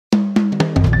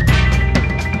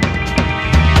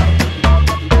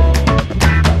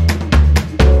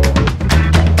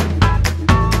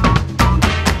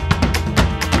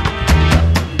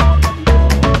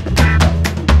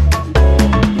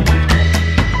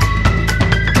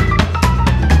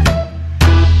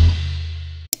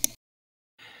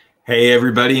Hey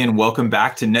everybody, and welcome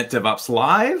back to NetDevOps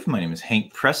Live. My name is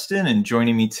Hank Preston, and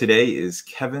joining me today is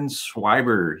Kevin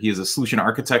Swiber. He is a solution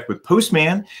architect with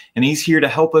Postman, and he's here to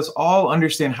help us all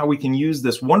understand how we can use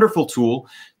this wonderful tool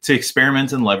to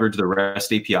experiment and leverage the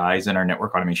REST APIs in our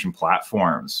network automation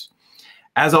platforms.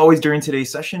 As always, during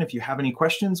today's session, if you have any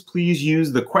questions, please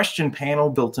use the question panel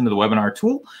built into the webinar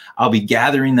tool. I'll be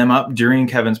gathering them up during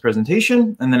Kevin's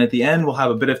presentation, and then at the end, we'll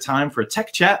have a bit of time for a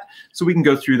tech chat so we can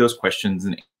go through those questions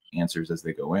and answers as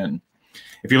they go in.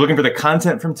 If you're looking for the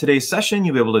content from today's session,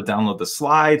 you'll be able to download the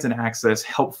slides and access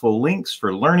helpful links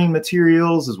for learning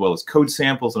materials, as well as code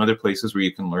samples and other places where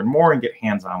you can learn more and get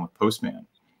hands-on with Postman.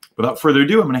 Without further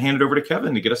ado, I'm going to hand it over to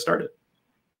Kevin to get us started.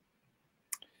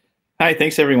 Hi,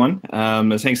 thanks everyone.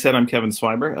 As Hank said, I'm Kevin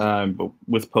Swiber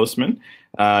with Postman.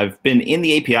 I've been in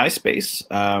the API space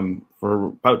for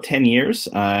about 10 years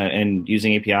and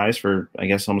using APIs for, I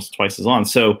guess, almost twice as long.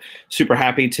 So super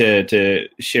happy to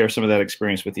share some of that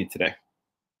experience with you today.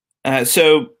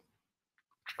 So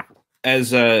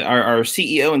as our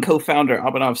CEO and co-founder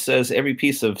Abhinav says, every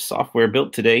piece of software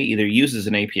built today either uses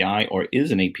an API or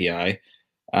is an API.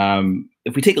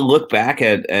 If we take a look back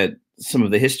at some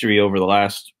of the history over the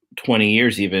last 20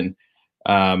 years even,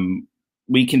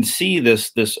 we can see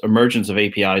this emergence of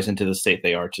APIs into the state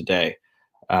they are today.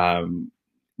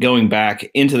 Going back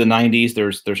into the 90s,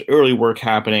 there's early work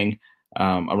happening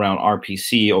around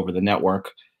RPC over the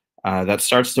network. That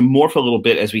starts to morph a little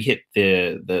bit as we hit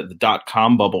the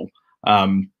dot-com bubble.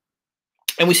 And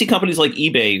we see companies like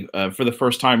eBay for the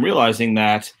first time realizing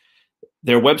that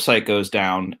their website goes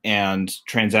down and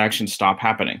transactions stop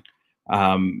happening.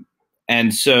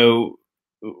 And so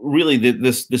really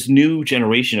this new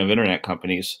generation of internet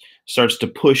companies starts to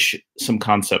push some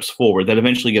concepts forward that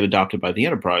eventually get adopted by the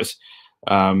enterprise,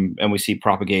 and we see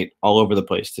propagate all over the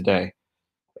place today.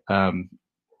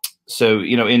 So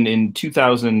in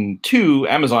 2002,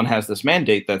 Amazon has this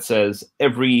mandate that says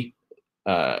every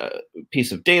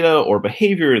piece of data or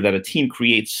behavior that a team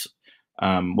creates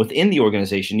within the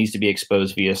organization needs to be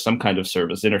exposed via some kind of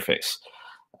service interface.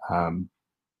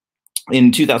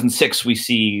 In 2006, we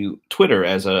see Twitter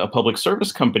as a public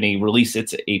service company release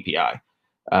its API.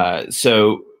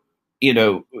 So,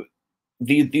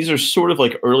 these are sort of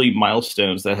like early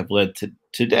milestones that have led to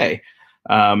today.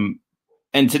 And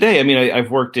today, I mean,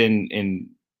 I've worked in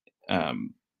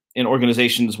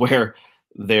organizations where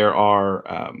there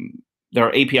are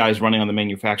APIs running on the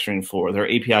manufacturing floor. There are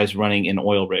APIs running in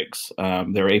oil rigs.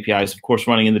 There are APIs, of course,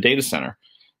 running in the data center.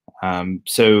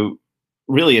 So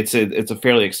really, it's a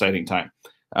fairly exciting time,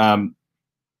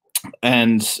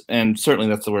 and certainly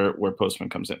that's where Postman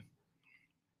comes in.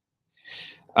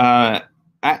 At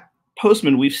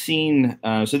Postman, we've seen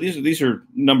so these are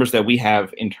numbers that we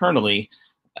have internally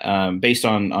based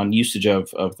on usage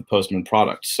of the Postman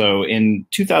product. So in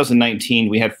 2019,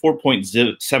 we had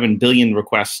 4.7 billion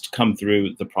requests come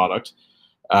through the product,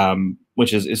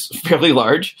 which is fairly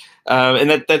large,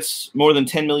 and that's more than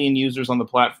 10 million users on the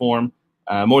platform.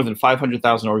 More than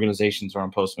 500,000 organizations are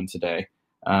on Postman today.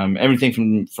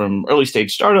 Everything from early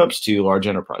stage startups to large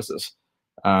enterprises.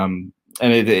 And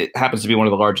it happens to be one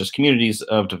of the largest communities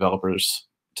of developers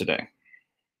today.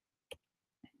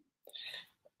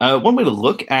 One way to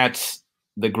look at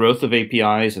the growth of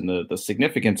APIs and the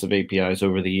significance of APIs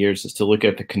over the years is to look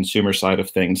at the consumer side of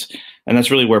things. And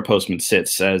that's really where Postman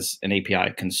sits as an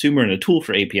API consumer and a tool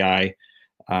for API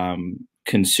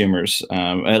consumers,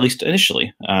 at least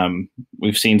initially.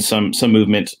 We've seen some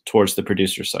movement towards the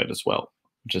producer side as well,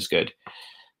 which is good.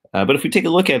 But if we take a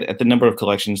look at the number of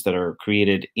collections that are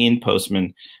created in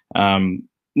Postman,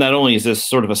 not only is this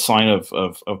sort of a sign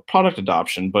of product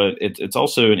adoption, but it's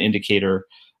also an indicator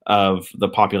of the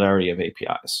popularity of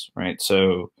APIs, right?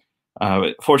 So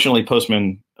fortunately,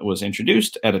 Postman was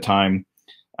introduced at a time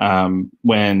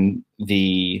when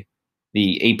the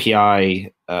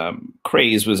API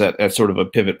craze was at sort of a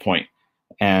pivot point,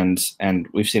 and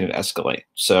we've seen it escalate.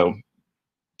 So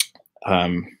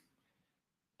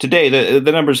today,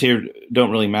 the numbers here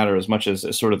don't really matter as much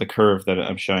as sort of the curve that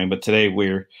I'm showing. But today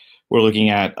we're looking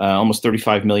at almost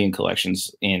 35 million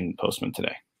collections in Postman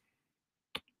today.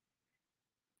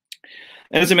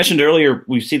 And as I mentioned earlier,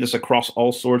 we see this across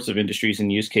all sorts of industries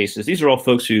and use cases. These are all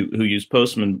folks who use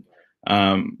Postman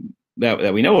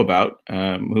that we know about,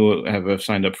 who have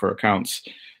signed up for accounts.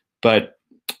 But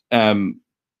it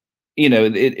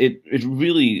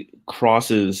really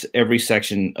crosses every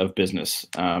section of business.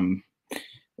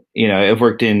 I've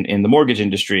worked in the mortgage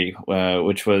industry,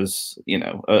 which was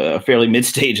a fairly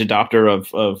mid-stage adopter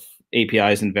of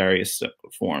APIs in various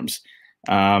forms.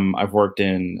 I've worked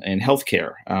in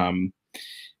healthcare, and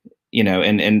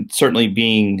certainly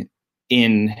being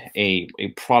in a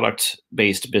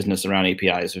product-based business around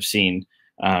APIs, we've seen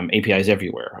APIs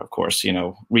everywhere, of course,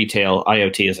 retail,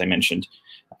 IoT, as I mentioned.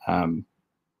 And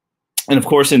of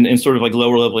course, in sort of like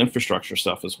lower level infrastructure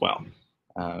stuff as well.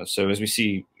 So as we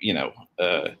see,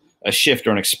 a shift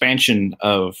or an expansion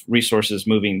of resources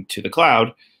moving to the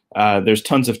cloud, there's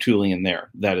tons of tooling in there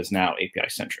that is now API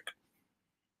centric.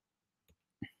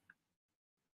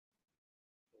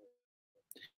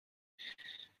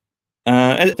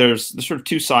 And there's sort of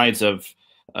two sides of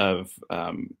API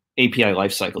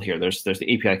lifecycle here. There's the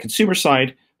API consumer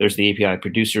side. There's the API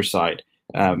producer side.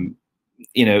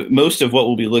 Most of what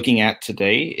we'll be looking at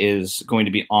today is going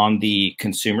to be on the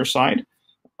consumer side,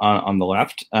 on the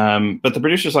left, but the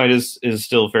producer side is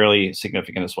still fairly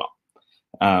significant as well.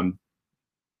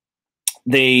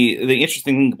 The interesting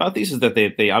thing about these is that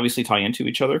they obviously tie into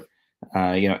each other.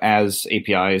 As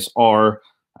APIs are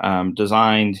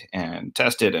designed and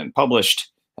tested and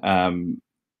published,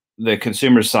 the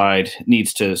consumer side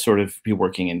needs to sort of be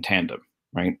working in tandem,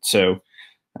 right? So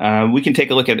we can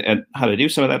take a look at how to do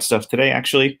some of that stuff today,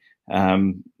 actually.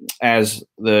 As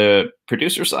the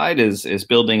producer side is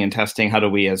building and testing, how do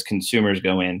we as consumers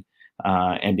go in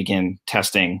and begin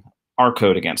testing our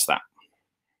code against that?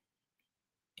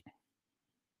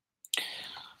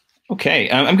 Okay,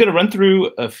 I'm going to run through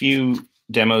a few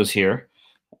demos here,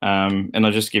 and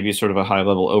I'll just give you sort of a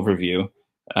high-level overview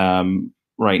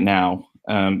right now.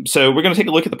 So we're going to take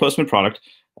a look at the Postman product,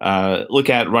 look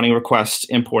at running requests,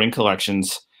 importing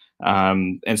collections,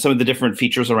 and some of the different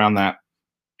features around that.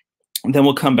 And then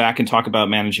we'll come back and talk about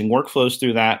managing workflows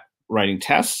through that, writing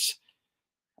tests,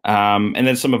 and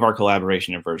then some of our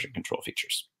collaboration and version control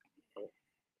features.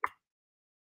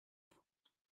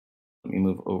 Let me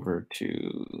move over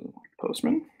to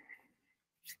Postman.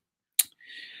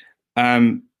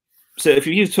 So if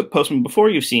you've used Postman before,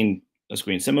 you've seen a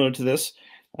screen similar to this.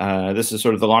 This is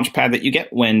sort of the launch pad that you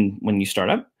get when you start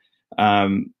up.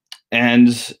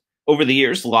 And over the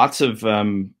years, lots of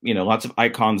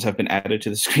icons have been added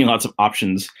to the screen. Lots of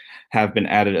options have been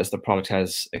added as the product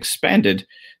has expanded.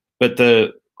 But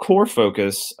the core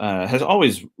focus has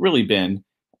always really been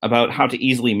about how to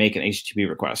easily make an HTTP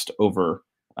request over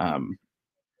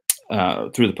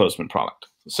through the Postman product.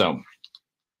 So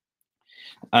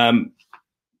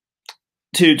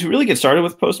to really get started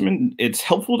with Postman, it's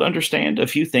helpful to understand a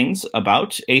few things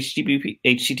about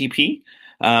HTTP.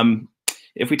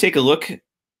 If we take a look,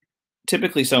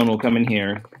 typically someone will come in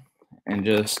here and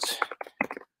just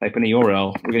type in a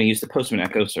URL. We're going to use the Postman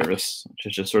Echo service, which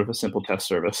is just sort of a simple test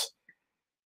service.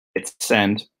 Hit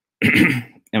send,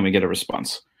 and we get a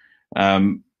response.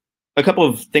 A couple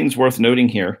of things worth noting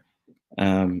here.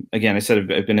 Again, I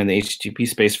said I've been in the HTTP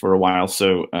space for a while,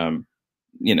 so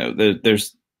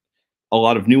there's a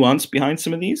lot of nuance behind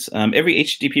some of these. Every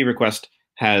HTTP request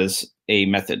has a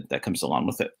method that comes along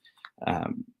with it.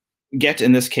 Get,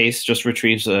 in this case, just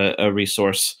retrieves a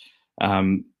resource.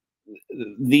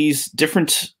 These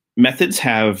different methods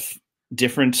have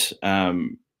different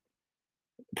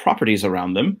properties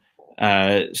around them.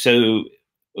 So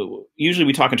usually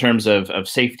we talk in terms of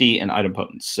safety and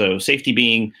idempotence. So safety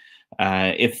being,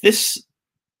 if this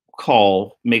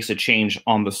call makes a change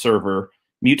on the server,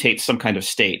 mutates some kind of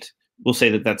state, we'll say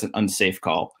that that's an unsafe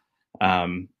call.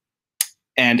 And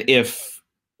if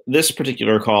this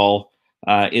particular call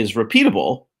is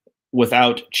repeatable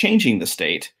without changing the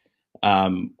state,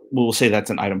 we'll say that's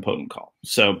an idempotent call.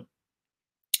 So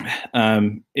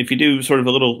if you do sort of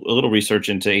a little research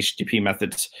into HTTP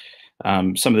methods,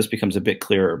 some of this becomes a bit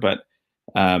clearer. But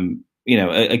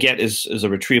a get is a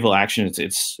retrieval action.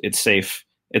 It's safe.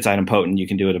 It's idempotent. You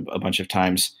can do it a bunch of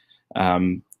times.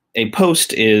 A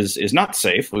post is not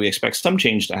safe. We expect some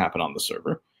change to happen on the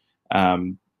server,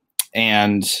 and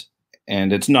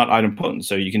it's not idempotent.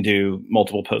 So you can do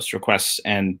multiple post requests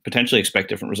and potentially expect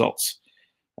different results.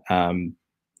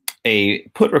 A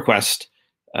put request,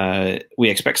 we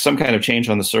expect some kind of change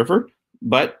on the server,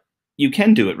 but you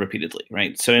can do it repeatedly,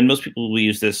 right? So, and most people will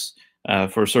use this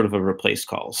for sort of a replace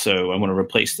call. So I want to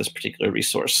replace this particular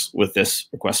resource with this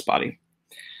request body.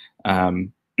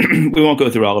 We won't go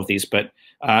through all of these, but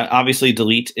obviously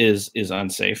delete is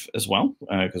unsafe as well,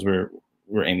 because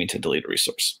we're aiming to delete a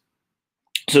resource.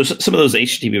 So some of those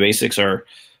HTTP basics are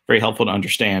very helpful to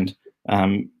understand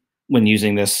when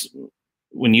using this,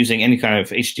 when using any kind of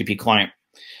HTTP client.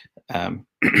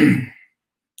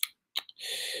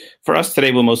 For us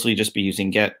today, we'll mostly just be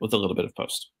using get with a little bit of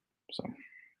post. So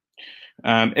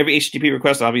every HTTP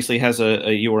request obviously has a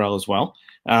URL as well.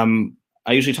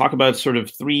 I usually talk about sort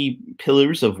of 3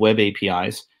 pillars of web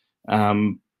APIs,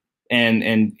 and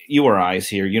URIs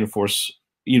here,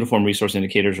 uniform resource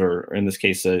indicators, or in this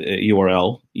case, a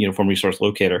URL, uniform resource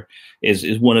locator,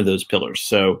 is one of those pillars.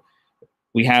 So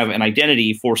we have an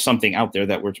identity for something out there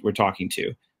that we're talking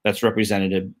to that's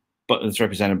represented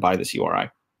by this URI.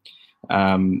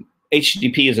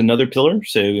 HTTP is another pillar.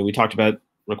 So we talked about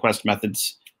request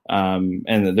methods,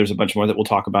 and there's a bunch more that we'll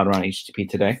talk about around HTTP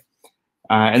today.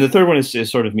 And the third one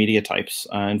is sort of media types.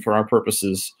 And for our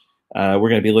purposes, we're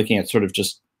going to be looking at sort of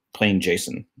just plain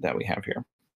JSON that we have here.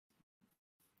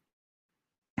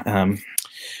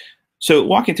 So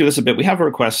walking through this a bit, we have a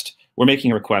request. We're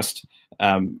making a request.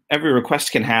 Every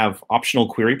request can have optional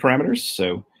query parameters.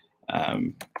 So,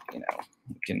 we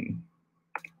can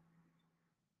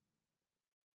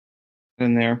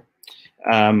in there.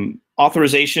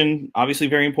 Authorization, obviously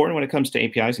very important when it comes to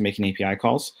APIs and making API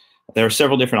calls. There are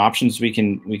several different options we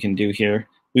can do here.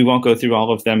 We won't go through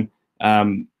all of them.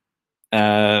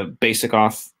 Basic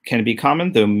auth can be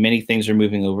common, though many things are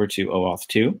moving over to OAuth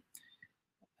 2.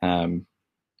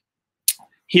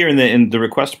 Here in the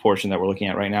request portion that we're looking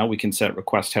at right now, we can set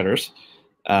request headers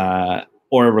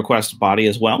or a request body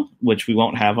as well, which we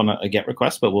won't have on a GET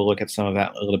request, but we'll look at some of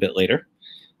that a little bit later.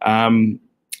 And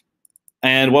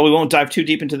while we won't dive too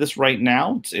deep into this right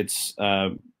now, it's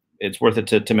worth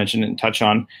it to mention and touch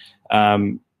on.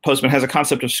 Postman has a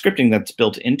concept of scripting that's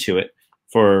built into it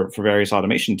for various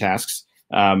automation tasks.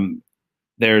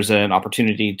 There's an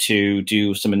opportunity to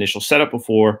do some initial setup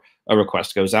before a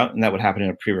request goes out, and that would happen in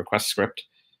a pre-request script.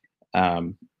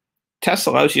 Test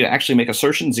allows you to actually make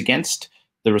assertions against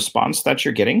the response that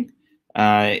you're getting.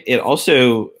 It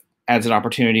also adds an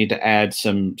opportunity to add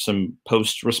some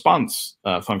post-response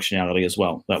functionality as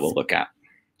well that we'll look at.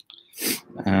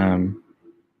 And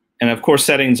of course,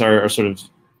 settings are sort of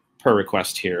per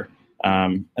request here.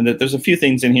 And there's a few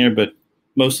things in here, but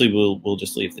mostly we'll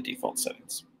just leave the default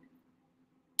settings.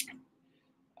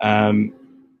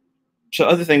 So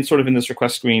other things sort of in this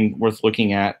request screen worth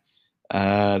looking at.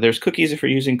 There's cookies if you're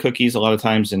using cookies. A lot of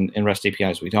times in REST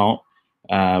APIs we don't,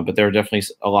 but there are definitely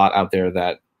a lot out there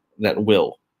that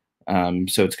will.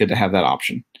 So it's good to have that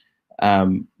option.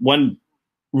 One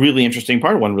really interesting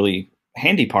part, one really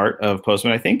handy part of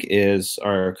Postman, I think, is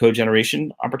our code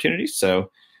generation opportunities. So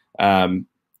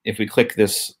if we click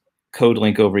this code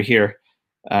link over here,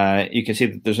 you can see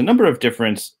that there's a number of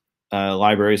different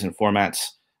libraries and formats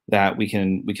that we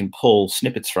can pull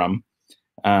snippets from.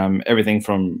 Everything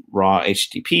from raw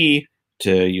HTTP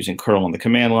to using curl on the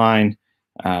command line,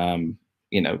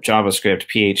 JavaScript,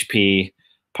 PHP,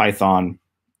 Python.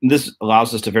 This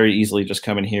allows us to very easily just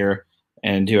come in here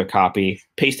and do a copy,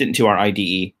 paste it into our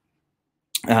IDE,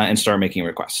 and start making a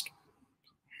request.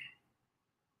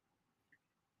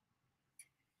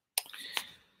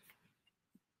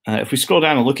 If we scroll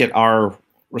down and look at our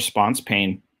response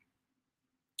pane,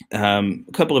 a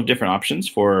couple of different options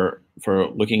for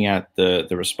looking at the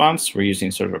response. We're using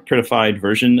sort of a prettified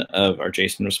version of our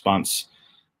JSON response.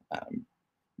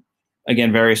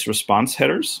 Again, various response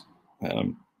headers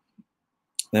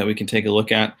that we can take a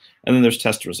look at. And then there's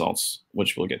test results,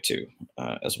 which we'll get to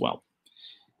as well.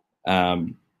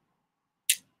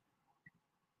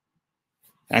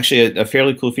 Actually, a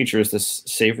fairly cool feature is this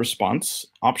save response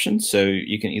option. So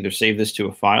you can either save this to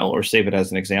a file or save it as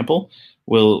an example.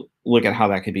 We'll look at how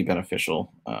that could be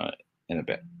beneficial in a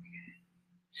bit.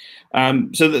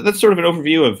 So that's sort of an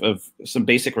overview of some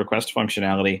basic request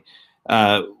functionality.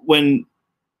 When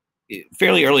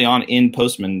fairly early on in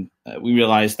Postman, we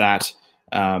realized that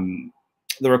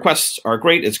the requests are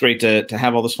great. It's great to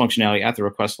have all this functionality at the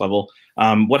request level.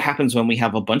 What happens when we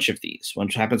have a bunch of these?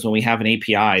 What happens when we have an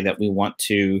API that we want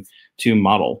to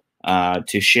model,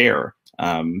 to share?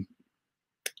 And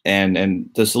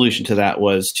the solution to that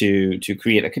was to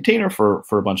create a container for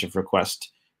a bunch of requests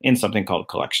in something called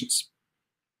collections.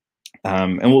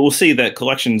 And we'll see that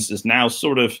collections is now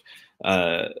sort of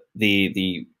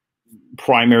the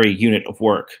primary unit of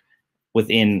work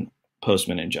within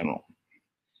Postman in general.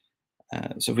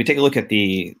 So if we take a look at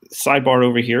the sidebar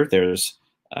over here, there's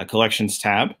a collections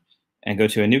tab, and go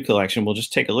to a new collection. We'll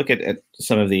just take a look at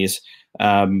some of these.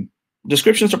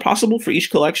 Descriptions are possible for each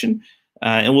collection,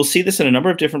 and we'll see this in a number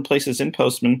of different places in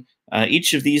Postman.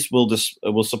 Each of these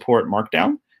will support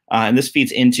Markdown, and this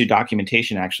feeds into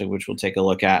documentation, actually, which we'll take a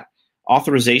look at.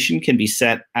 Authorization can be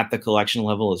set at the collection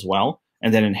level as well,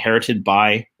 and then inherited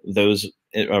by those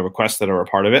requests that are a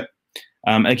part of it.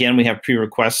 Again, we have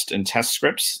pre-request and test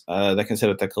scripts that can sit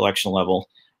at the collection level,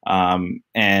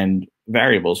 and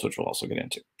variables, which we'll also get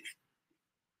into.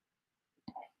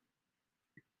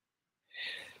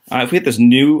 If we hit this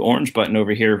new orange button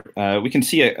over here, we can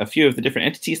see a few of the different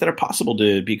entities that are possible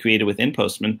to be created within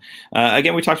Postman.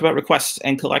 Again, we talked about requests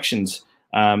and collections.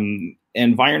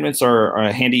 Environments are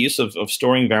a handy use of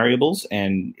storing variables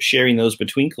and sharing those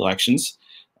between collections.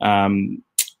 There's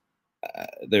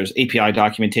API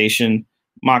documentation,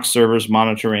 mock servers,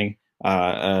 monitoring,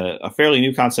 a fairly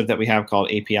new concept that we have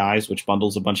called APIs, which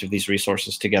bundles a bunch of these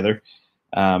resources together.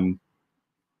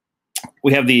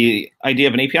 We have the idea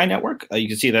of an API network. You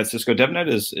can see that Cisco DevNet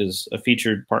is a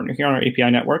featured partner here on our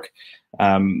API network.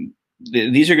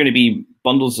 These are going to be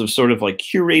bundles of sort of like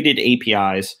curated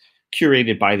APIs,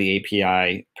 curated by the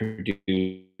API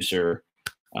producer,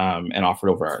 and offered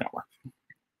over our network.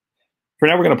 For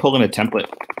now, we're going to pull in a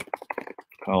template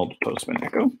called Postman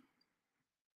Echo.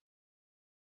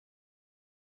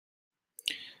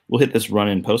 We'll hit this Run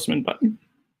in Postman button,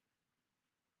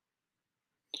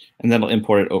 and that'll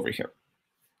import it over here.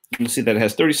 You'll see that it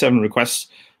has 37 requests.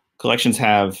 Collections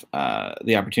have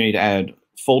the opportunity to add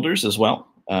folders as well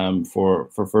for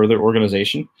further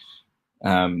organization.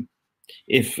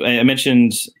 If I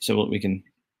mentioned, so we can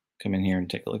come in here and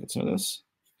take a look at some of this.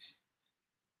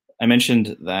 I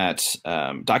mentioned that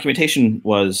documentation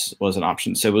was an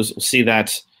option. So we'll see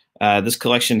that this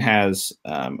collection has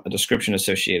a description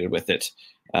associated with it.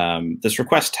 This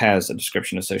request has a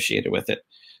description associated with it.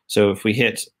 So if we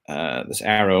hit this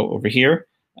arrow over here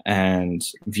and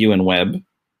View in Web,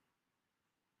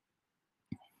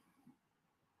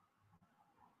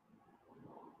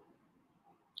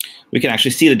 we can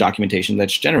actually see the documentation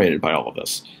that's generated by all of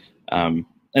this. And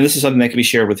this is something that can be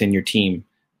shared within your team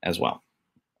as well.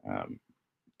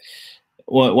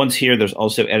 Once here, there's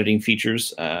also editing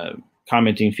features,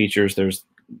 commenting features. This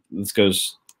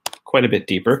goes quite a bit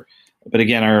deeper. But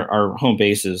again, our home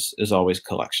base is always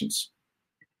collections.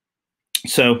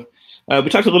 So we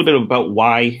talked a little bit about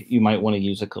why you might want to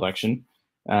use a collection.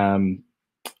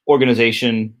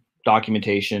 Organization,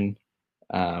 documentation,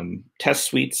 test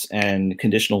suites, and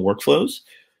conditional workflows.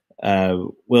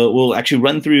 We'll actually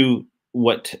run through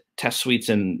what test suites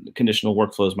and conditional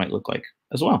workflows might look like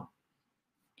as well.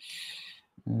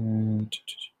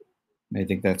 I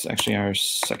think that's actually our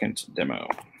second demo.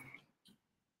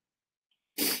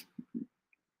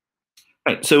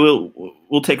 All right, so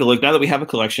we'll take a look. Now that we have a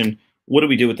collection, what do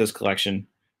we do with this collection?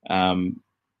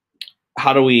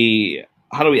 How do we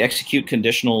execute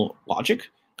conditional logic?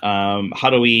 How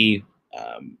do we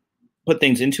put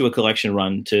things into a collection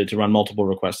run to run multiple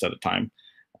requests at a time?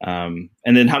 And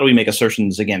then how do we make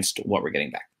assertions against what we're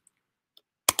getting back?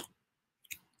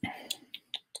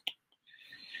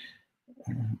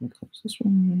 Let me close this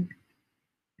one.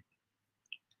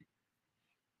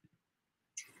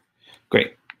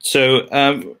 Great.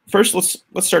 So first,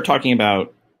 let's start talking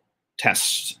about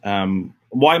tests.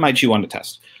 Why might you want to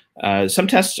test? Some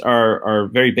tests are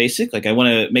very basic. Like I want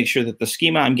to make sure that the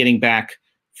schema I'm getting back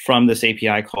from this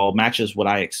API call matches what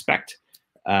I expect.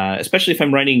 Especially if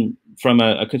I'm writing from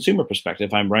a consumer perspective,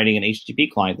 if I'm writing an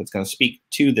HTTP client that's going to speak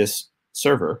to this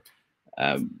server,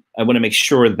 I want to make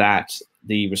sure that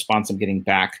the response I'm getting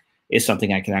back is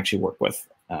something I can actually work with,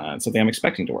 something I'm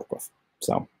expecting to work with.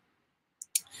 So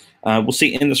we'll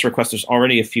see in this request, there's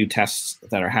already a few tests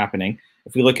that are happening.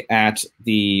 If we look at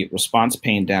the response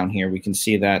pane down here, we can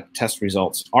see that test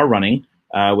results are running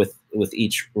with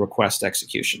each request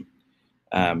execution.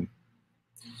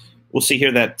 We'll see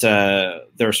here that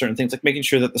there are certain things like making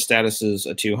sure that the status is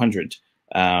a 200,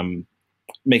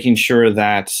 making sure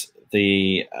that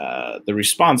the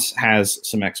response has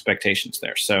some expectations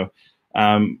there. So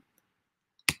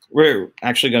we're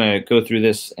actually going to go through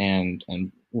this and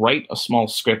write a small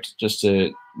script just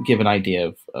to give an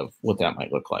idea of what that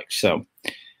might look like. So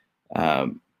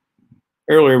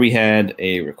earlier we had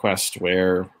a request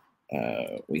where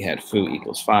we had foo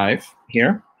equals 5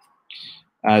 here.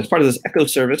 As part of this echo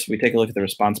service, we take a look at the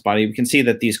response body. We can see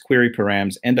that these query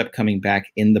params end up coming back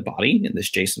in the body in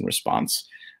this JSON response.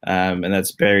 And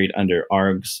that's buried under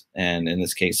args. And in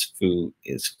this case, foo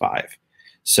is 5.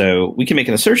 So we can make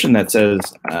an assertion that says,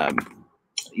 I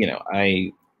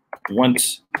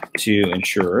want to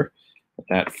ensure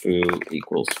that foo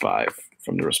equals 5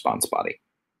 from the response body.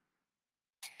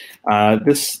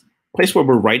 This place where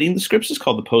we're writing the scripts is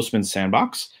called the Postman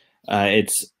sandbox.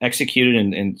 It's executed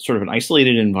in sort of an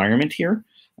isolated environment here,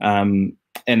 and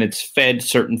it's fed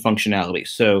certain functionality.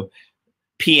 So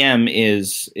PM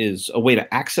is a way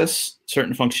to access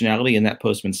certain functionality in that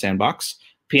Postman sandbox.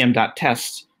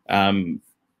 PM.test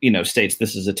states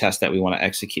this is a test that we want to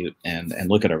execute and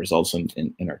look at our results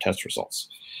in our test results.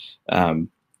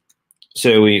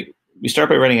 So we start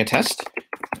by writing a test.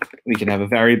 We can have a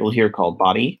variable here called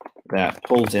body that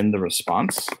pulls in the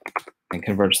response and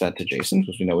converts that to JSON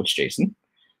because we know it's JSON.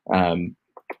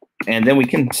 And then we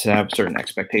can have certain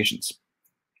expectations.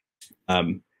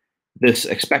 This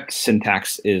expect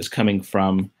syntax is coming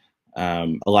from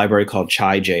a library called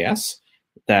chai.js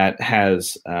that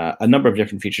has a number of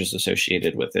different features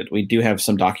associated with it. We do have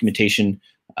some documentation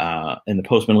in the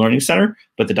Postman Learning Center,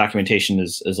 but the documentation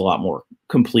is a lot more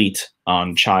complete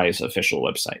on Chai's official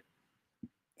website.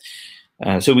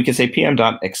 So we can say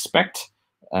pm.expect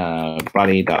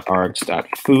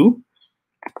body.args.foo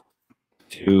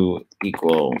to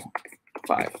equal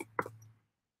 5.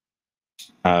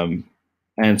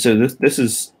 And so this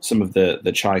is some of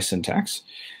the Chai syntax.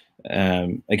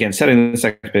 Again, setting this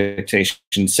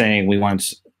expectation, saying we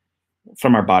want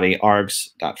from our body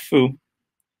args.foo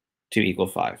to equal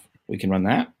 5. We can run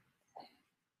that.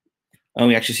 And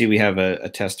we actually see we have a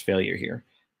test failure here.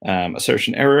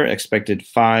 Assertion error, expected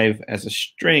 5 as a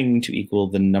string to equal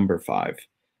the number 5.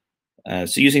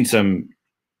 So using some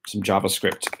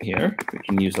JavaScript here, we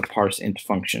can use the parseInt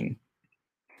function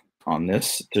on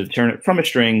this to turn it from a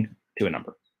string to a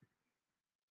number.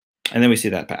 And then we see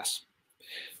that pass.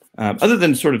 Other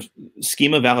than sort of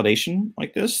schema validation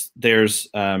like this, there's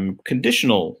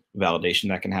conditional validation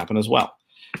that can happen as well.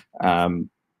 And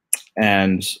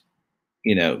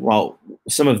while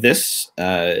some of this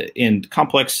in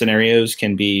complex scenarios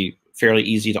can be fairly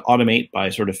easy to automate by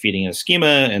sort of feeding a schema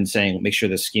and saying, make sure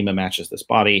this schema matches this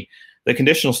body, the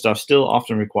conditional stuff still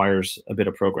often requires a bit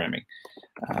of programming.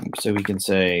 So we can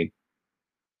say,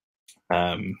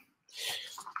 let's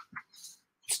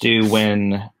do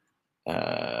when,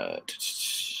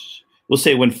 we'll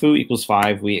say when foo equals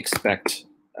 5, we expect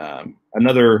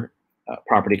another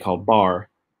property called bar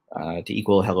to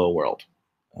equal hello world.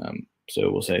 So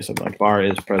we'll say something like bar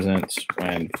is present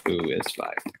when foo is 5.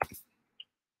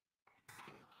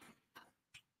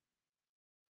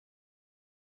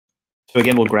 So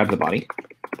again, we'll grab the body.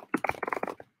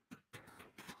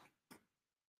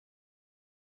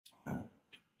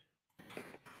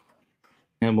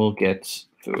 And we'll get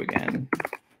foo again.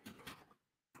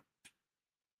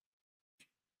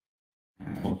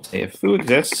 We'll say if foo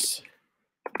exists,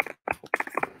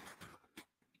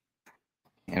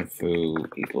 and foo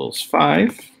equals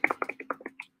 5,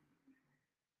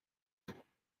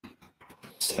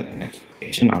 set an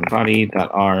expectation on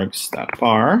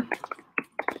body.args.bar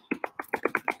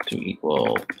to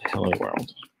equal hello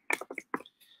world.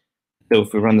 So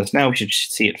if we run this now, we should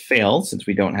see it fail since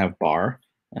we don't have bar.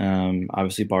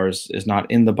 Obviously, bar is not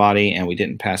in the body, and we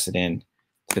didn't pass it in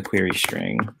to the query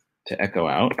string to echo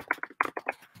out.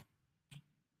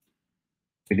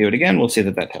 If we do it again, we'll see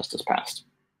that that test is passed.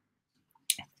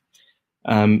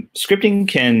 Scripting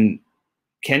can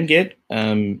get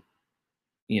a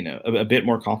bit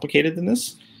more complicated than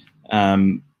this.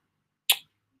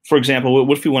 For example,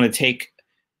 what if we want to take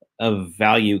a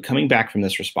value coming back from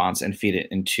this response and feed it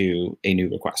into a new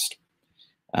request?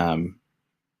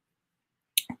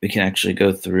 We can actually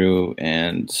go through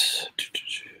and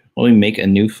we make a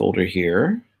new folder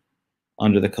here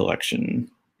under the collection.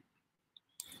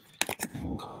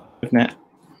 DevNet.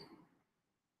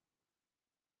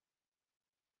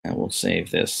 And we'll save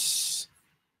this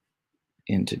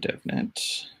into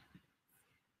DevNet.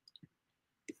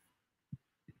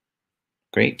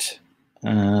 Great.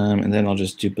 And then I'll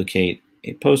just duplicate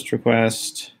a post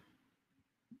request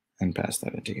and pass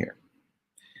that into here.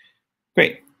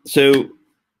 Great. So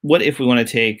what if we want to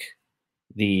take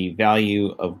the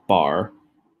value of bar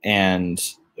and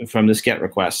from this GET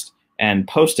request and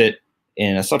post it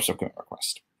in a subsequent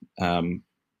request?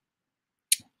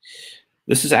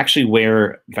 This is actually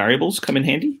where variables come in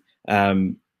handy.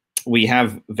 We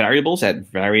have variables at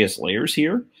various layers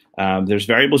here. There's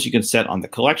variables you can set on the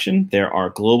collection. There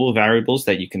are global variables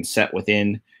that you can set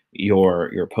within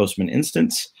your Postman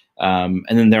instance. And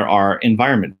then there are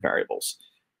environment variables.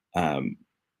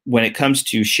 When it comes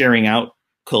to sharing out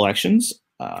collections,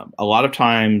 a lot of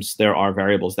times there are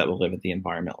variables that will live at the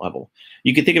environment level.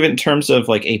 You can think of it in terms of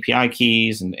like API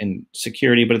keys and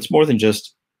security, but it's more than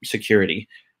just security.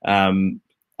 A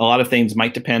lot of things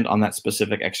might depend on that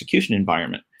specific execution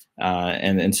environment.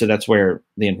 And so that's where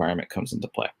the environment comes into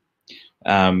play.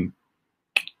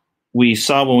 We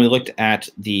saw when we looked at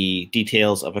the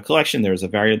details of a collection, there's a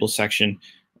variable section.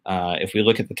 If we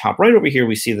look at the top right over here,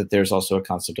 we see that there's also a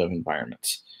concept of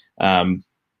environments.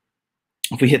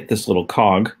 If we hit this little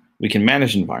cog, we can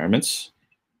manage environments,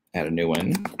 add a new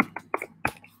one,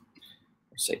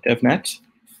 say DevNet,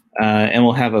 and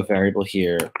we'll have a variable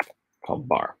here called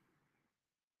bar.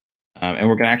 And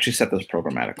we're going to actually set this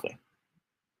programmatically.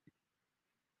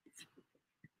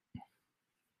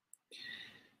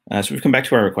 So we've come back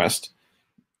to our request.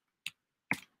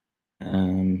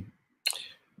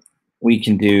 We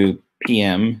can do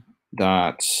pm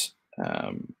dot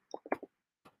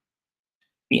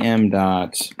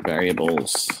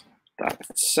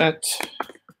pm.variables.set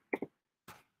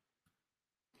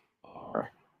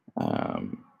or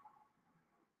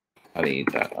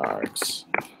body.args.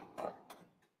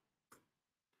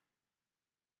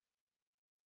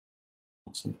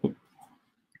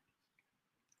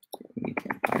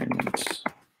 Environment.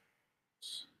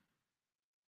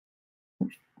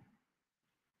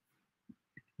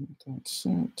 That's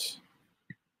it.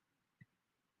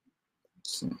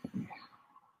 Let's see.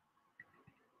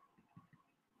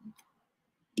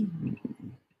 What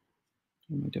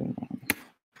am I doing wrong?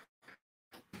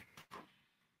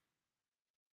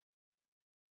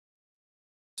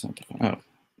 It's not defined.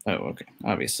 Oh, okay.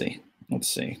 Obviously. Let's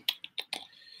see.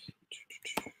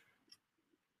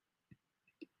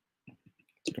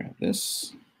 Let's grab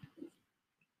this.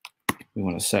 We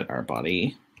want to set our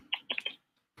body.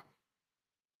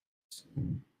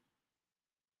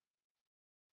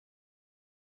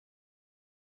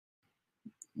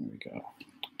 There we go.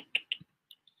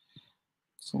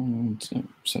 So let's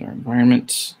set our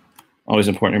environment. Always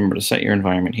important to remember to set your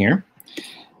environment here.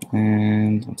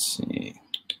 And let's see.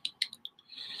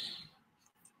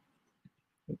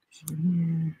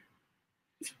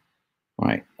 All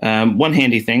right. One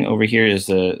handy thing over here is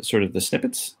the sort of the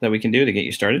snippets that we can do to get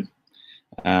you started.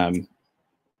 So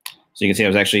you can see I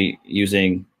was actually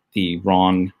using the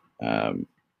wrong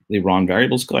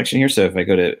variables collection here. So if I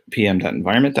go to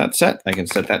pm.environment.set, I can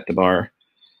set that to bar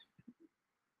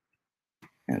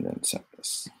and then set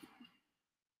this.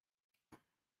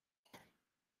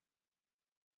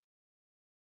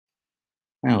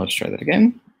 Now let's try that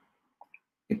again. I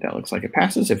think that looks like it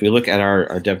passes. If we look at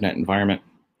our DevNet environment,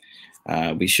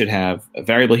 we should have a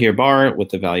variable here, bar, with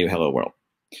the value hello world.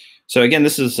 So again,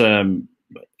 this is a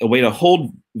way to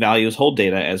hold values, hold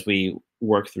data as we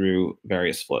work through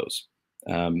various flows.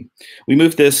 We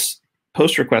moved this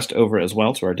post request over as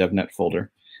well to our DevNet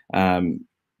folder.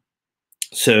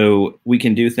 So we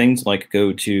can do things like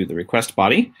go to the request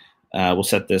body. We'll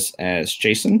set this as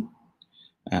JSON.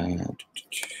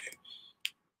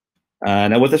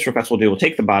 Now what this request will do, we'll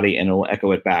take the body and it will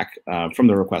echo it back from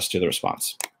the request to the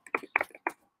response.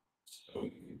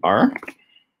 R.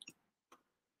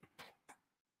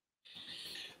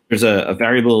 There's a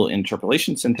variable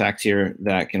interpolation syntax here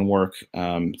that can work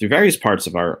through various parts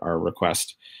of our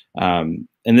request. In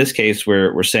this case,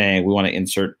 we're saying we want to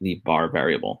insert the bar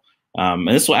variable. And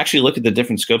this will actually look at the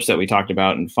different scopes that we talked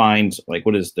about and find like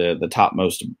what is the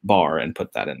topmost bar and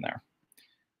put that in there.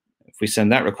 If we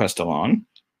send that request along,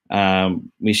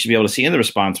 we should be able to see in the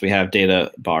response we have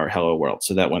data bar hello world.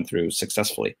 So that went through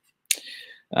successfully.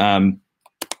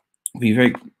 We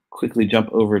very quickly jump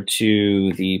over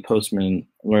to the Postman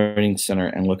Learning Center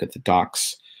and look at the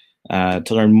docs. To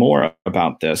learn more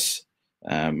about this,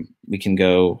 we can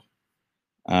go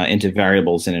into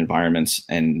variables and environments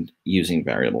and using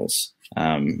variables.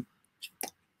 And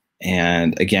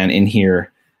again, in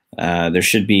here, there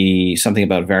should be something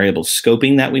about variable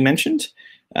scoping that we mentioned.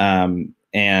 And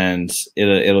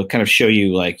it'll kind of show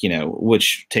you like,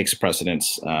 which takes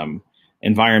precedence,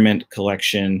 environment,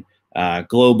 collection,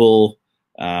 global.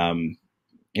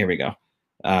 Here we go.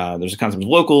 There's a concept of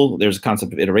local. There's a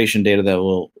concept of iteration data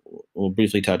that we'll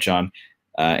briefly touch on.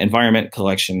 Environment,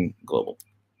 collection, global.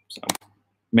 So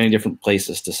many different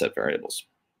places to set variables.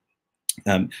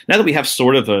 Now that we have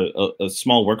sort of a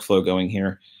small workflow going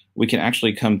here, we can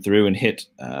actually come through and hit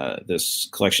this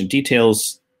collection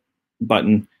details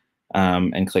button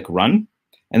and click run.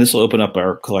 And this will open up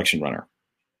our collection runner.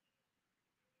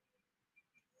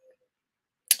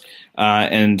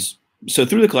 And so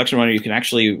through the collection runner, you can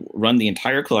actually run the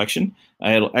entire collection.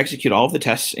 It'll execute all of the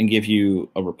tests and give you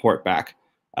a report back.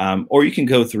 Or you can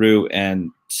go through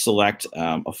and select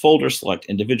a folder, select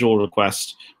individual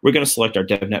requests. We're going to select our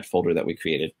DevNet folder that we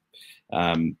created.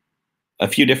 A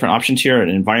few different options here, an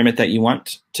environment that you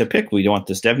want to pick. We want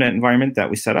this DevNet environment that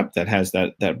we set up that has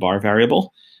that bar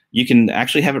variable. You can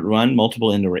actually have it run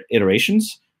multiple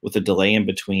iterations with a delay in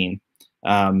between.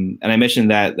 And I mentioned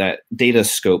that data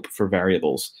scope for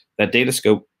variables. That data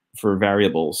scope for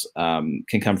variables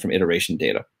can come from iteration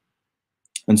data.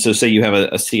 And so say you have a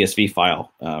CSV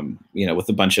file, with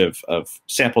a bunch of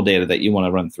sample data that you want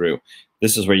to run through.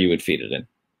 This is where you would feed it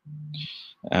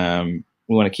in.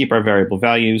 We want to keep our variable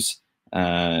values,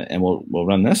 and we'll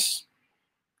run this.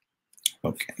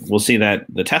 Okay, we'll see that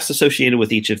the test associated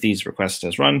with each of these requests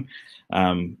has run.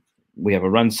 We have a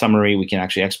run summary. We can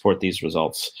actually export these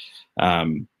results.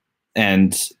 And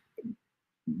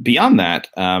beyond that,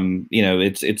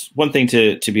 it's one thing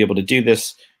to be able to do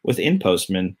this within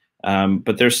Postman,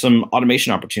 but there's some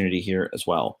automation opportunity here as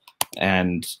well.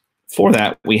 And for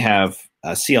that, we have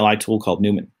a CLI tool called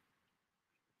Newman.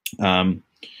 And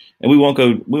we won't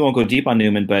go deep on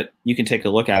Newman, but you can take a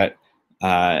look at it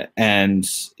and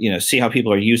see how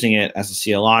people are using it as a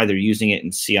CLI. They're using it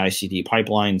in CI/CD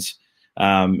pipelines.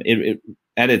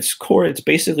 At its core, it's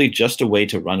basically just a way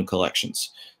to run collections.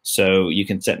 So you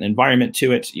can set an environment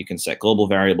to it. You can set global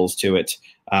variables to it.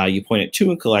 You point it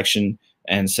to a collection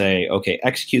and say, okay,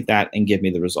 execute that and give me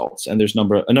the results. And there's a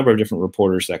number of different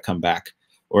reporters that come back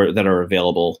or that are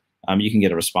available. You can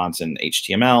get a response in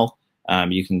HTML.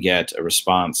 You can get a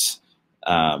response,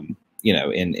 in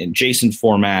JSON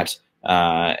format,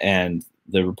 and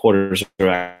the reporters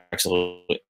are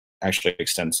actually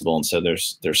extensible. And so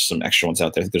there's some extra ones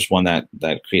out there. There's one that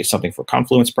creates something for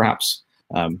Confluence, perhaps.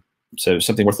 So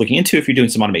something worth looking into if you're doing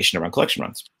some automation around collection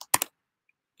runs.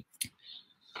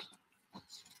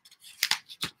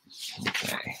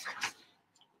 Okay.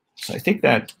 So I think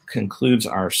that concludes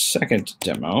our second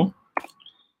demo.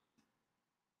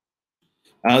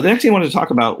 The next thing I wanted to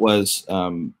talk about was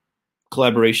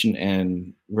collaboration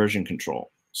and version control.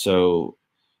 So,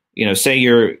 say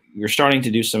you're starting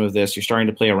to do some of this, you're starting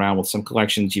to play around with some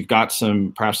collections, you've got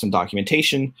perhaps some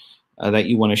documentation that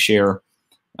you want to share.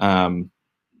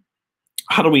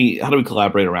 How do we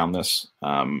collaborate around this?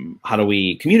 How do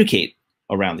we communicate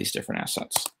around these different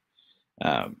assets?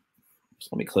 So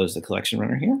let me close the collection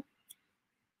runner here.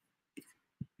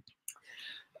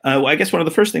 Well, I guess one of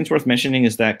the first things worth mentioning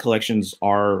is that collections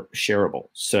are shareable.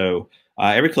 So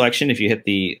every collection, if you hit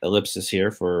the ellipsis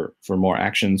here for more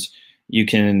actions, you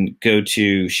can go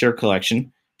to share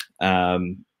collection.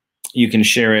 You can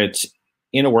share it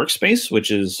in a workspace,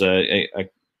 which is a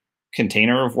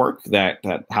container of work that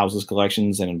houses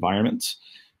collections and environments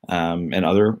and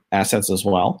other assets as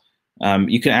well.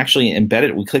 You can actually embed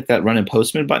it. We clicked that Run in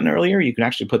Postman button earlier. You can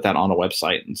actually put that on a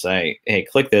website and say, hey,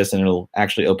 click this, and it'll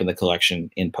actually open the collection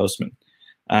in Postman.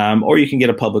 Or you can get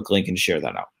a public link and share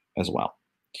that out as well.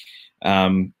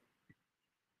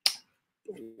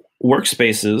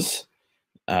 Workspaces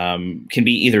can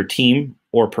be either team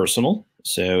or personal.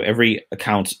 So every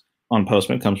account on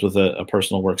Postman comes with a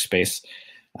personal workspace.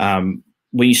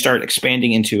 When you start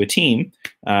expanding into a team,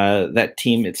 that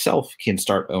team itself can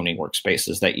start owning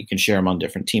workspaces that you can share among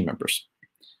different team members.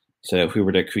 So if we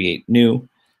were to create new,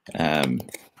 add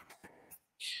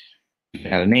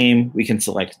a name, we can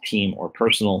select team or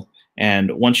personal.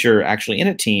 And once you're actually in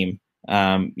a team,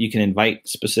 you can invite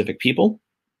specific people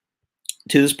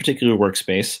to this particular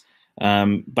workspace.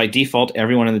 By default,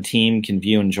 everyone in the team can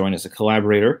view and join as a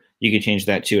collaborator. You can change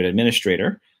that to an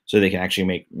administrator, so they can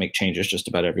actually make changes just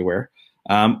about everywhere.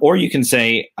 Or you can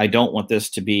say, I don't want this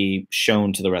to be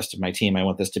shown to the rest of my team. I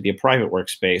want this to be a private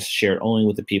workspace shared only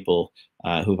with the people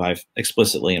who I've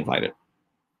explicitly invited.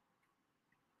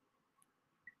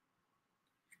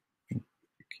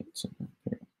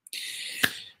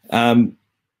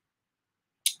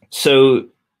 So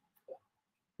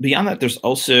beyond that, there's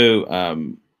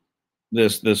also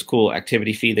this cool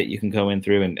activity feed that you can go in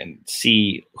through and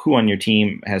see who on your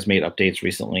team has made updates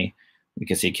recently. We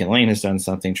can see Ken Lane has done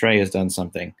something, Trey has done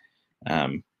something.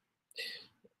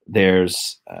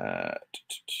 There's a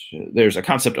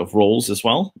concept of roles as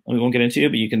well. We won't get into,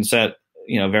 but you can set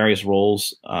various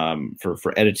roles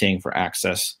for editing, for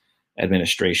access,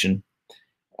 administration.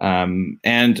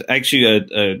 And actually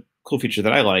a cool feature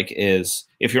that I like is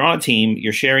if you're on a team,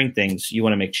 you're sharing things, you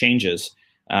want to make changes,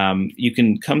 you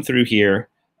can come through here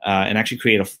and actually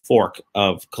create a fork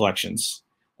of collections.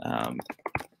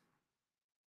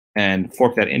 And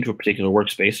fork that into a particular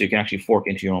workspace. So you can actually fork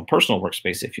into your own personal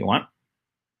workspace if you want.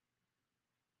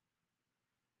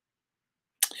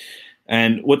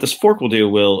 And what this fork will do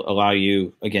will allow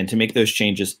you, again, to make those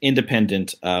changes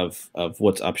independent of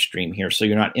what's upstream here. So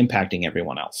you're not impacting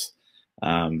everyone else.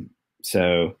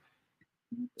 So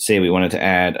say we wanted to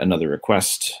add another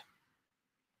request.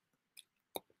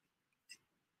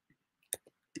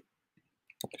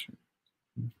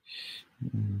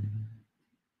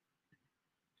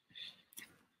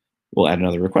 We'll add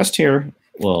another request here.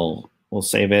 We'll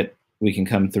save it. We can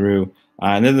come through.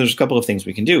 And then there's a couple of things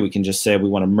we can do. We can just say we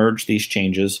want to merge these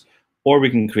changes, or we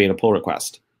can create a pull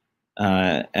request.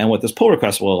 And what this pull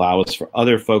request will allow is for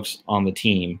other folks on the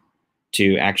team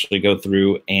to actually go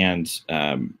through and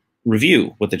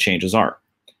review what the changes are.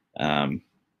 Add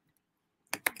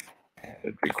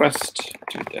request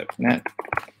to DevNet.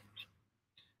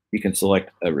 You can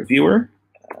select a reviewer.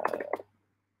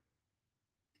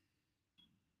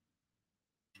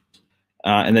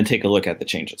 And then take a look at the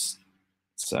changes.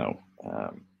 So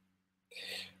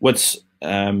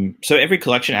so every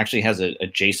collection actually has a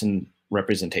JSON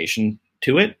representation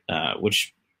to it,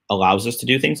 which allows us to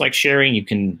do things like sharing. You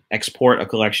can export a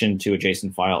collection to a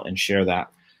JSON file and share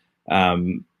that.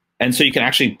 And And so you can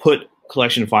actually put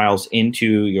collection files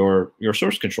into your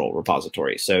source control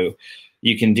repository. So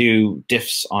you can do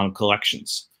diffs on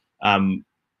collections.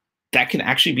 That can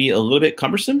actually be a little bit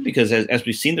cumbersome because as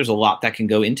we've seen, there's a lot that can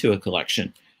go into a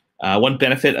collection. One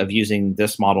benefit of using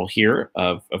this model here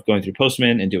of going through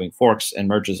Postman and doing forks and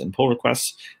merges and pull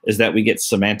requests is that we get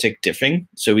semantic diffing.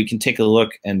 So we can take a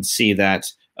look and see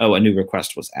that, oh, a new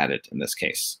request was added in this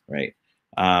case, right?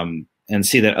 And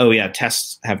see that, oh yeah,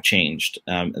 tests have changed,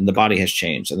 and the body has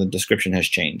changed, and the description has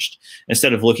changed,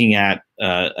 instead of looking at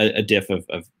a diff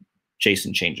of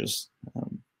JSON changes.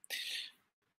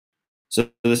 So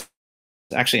this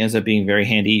actually ends up being very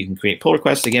handy. You can create pull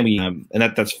requests. Again, and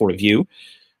that's for review.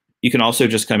 You can also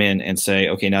just come in and say,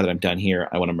 okay, now that I'm done here,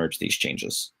 I want to merge these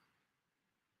changes.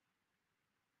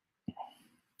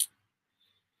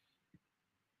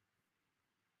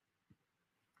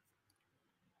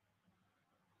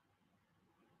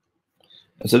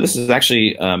 So this is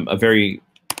actually a very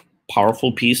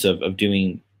powerful piece of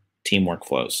doing team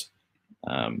workflows.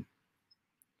 Come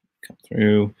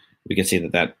through, we can see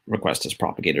that that request is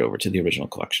propagated over to the original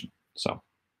collection. So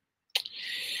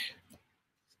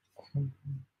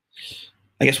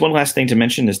I guess one last thing to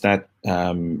mention is that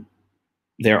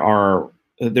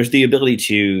there's the ability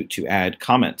to add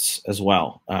comments as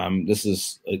well. This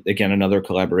is, again, another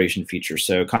collaboration feature.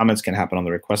 So comments can happen on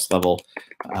the request level.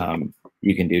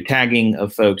 You can do tagging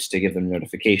of folks to give them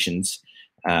notifications.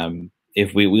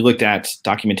 If we looked at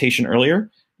documentation earlier,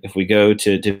 if we go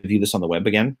to view this on the web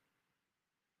again,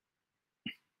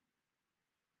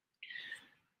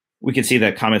 we can see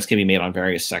that comments can be made on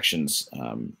various sections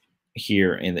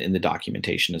here in the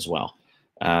documentation as well.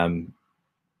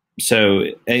 So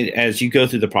as you go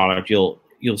through the product, you'll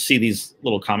see these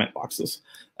little comment boxes.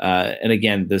 And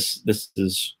again, this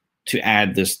is to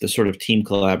add this sort of team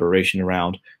collaboration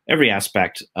around every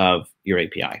aspect of your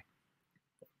API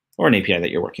or an API that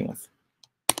you're working with.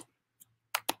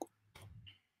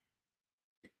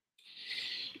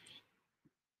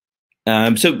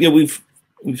 So yeah, we've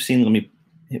seen. Let me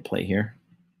hit play here.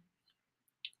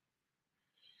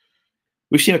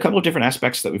 We've seen a couple of different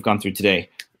aspects that we've gone through today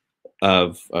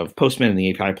of Postman and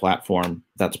the API platform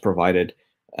that's provided.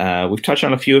 We've touched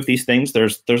on a few of these things.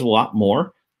 There's a lot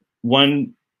more.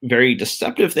 One very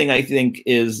deceptive thing, I think,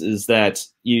 is that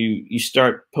you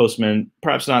start Postman,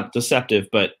 perhaps not deceptive,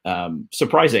 but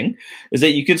surprising, is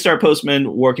that you can start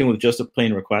Postman working with just a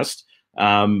plain request.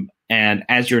 And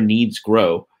as your needs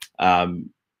grow,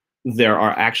 there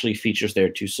are actually features there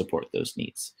to support those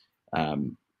needs.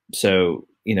 So,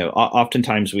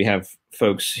 oftentimes we have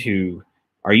folks who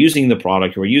are using the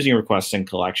product, who are using requests and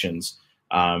collections,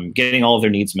 getting all of their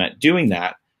needs met, doing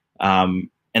that, and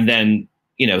then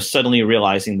suddenly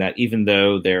realizing that even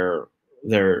though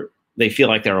they feel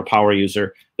like they're a power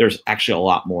user, there's actually a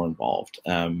lot more involved.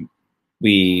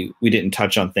 We didn't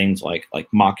touch on things like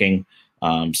mocking,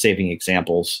 saving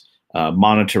examples,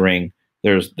 monitoring.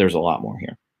 There's a lot more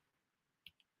here.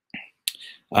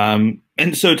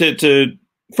 And so to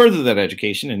further that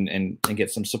education and get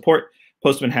some support,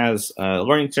 Postman has a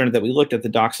learning center that we looked at the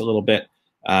docs a little bit.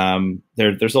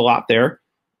 There's a lot there.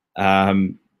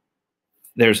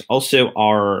 There's also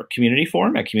our community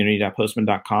forum at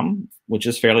community.postman.com, which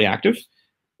is fairly active.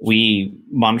 We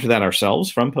monitor that ourselves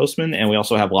from Postman, and we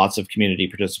also have lots of community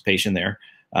participation there.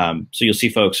 So you'll see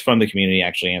folks from the community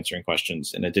actually answering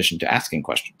questions in addition to asking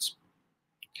questions.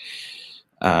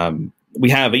 We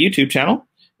have a YouTube channel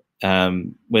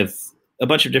with a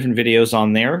bunch of different videos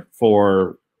on there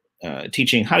for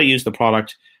teaching how to use the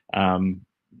product.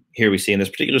 Here we see in this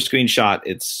particular screenshot,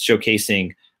 it's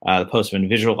showcasing the Postman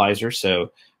visualizer.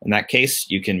 So in that case,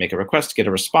 you can make a request, get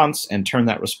a response, and turn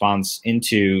that response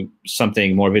into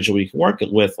something more visual you can work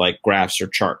with, like graphs or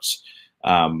charts.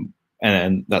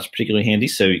 And that's particularly handy,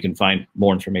 so you can find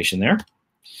more information there.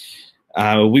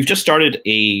 We've just started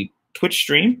a Twitch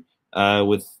stream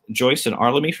with Joyce and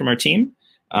Arlemy from our team.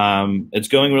 It's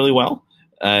going really well.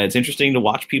 It's interesting to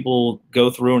watch people go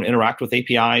through and interact with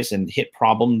APIs and hit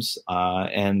problems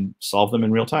and solve them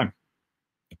in real time.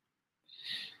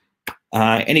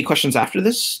 Any questions after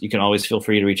this, you can always feel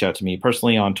free to reach out to me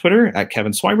personally on Twitter at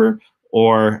Kevin Swiber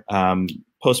or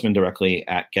Postman directly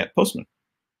at GetPostman.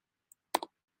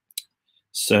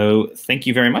 So thank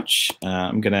you very much.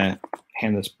 I'm going to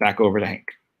hand this back over to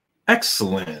Hank.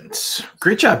 Excellent.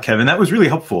 Great job, Kevin. That was really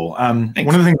helpful. One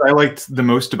of the things I liked the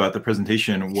most about the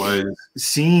presentation was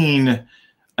seeing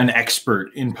an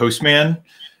expert in Postman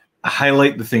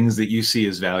highlight the things that you see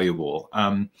as valuable.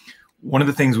 One of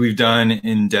the things we've done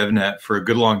in DevNet for a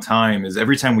good long time is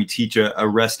every time we teach a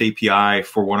REST API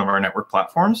for one of our network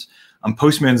platforms,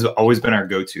 Postman's always been our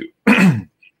go-to.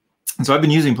 And so I've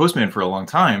been using Postman for a long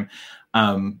time.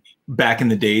 Back in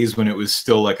the days when it was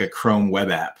still like a Chrome web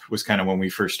app was kind of when we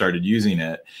first started using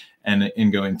it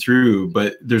and going through.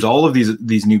 But there's all of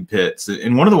these new bits.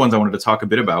 And one of the ones I wanted to talk a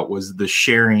bit about was the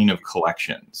sharing of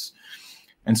collections.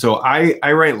 And so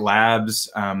I write labs.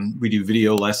 We do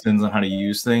video lessons on how to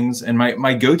use things. And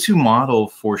my go-to model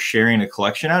for sharing a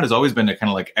collection out has always been to kind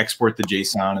of like export the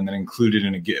JSON and then include it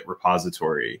in a Git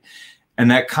repository. And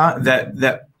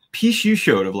that piece you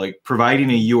showed of like providing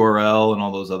a URL and all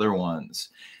those other ones,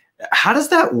 how does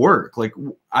that work? Like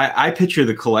I picture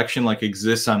the collection like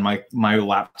exists on my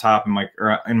laptop and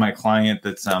in my client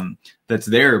that's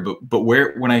there, but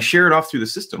when I share it off through the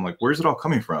system, like where's it all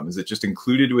coming from? Is it just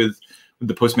included with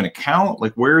the Postman account?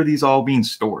 Like where are these all being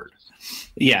stored?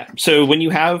 Yeah. So when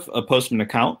you have a Postman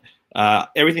account,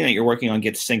 everything that you're working on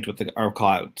gets synced with our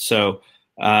cloud. So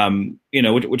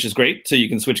which is great. So you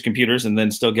can switch computers and then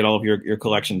still get all of your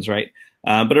collections, right?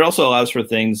 But it also allows for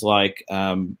things like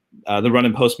the Run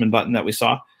in Postman button that we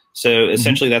saw. So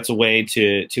essentially, that's a way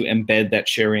to embed that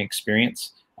sharing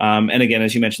experience. And again,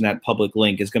 as you mentioned, that public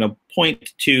link is going to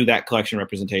point to that collection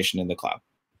representation in the cloud.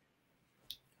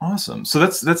 Awesome. So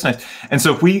that's nice. And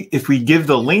so if we give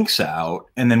the links out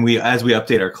and then as we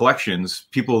update our collections,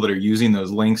 people that are using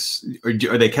those links,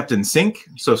 are they kept in sync?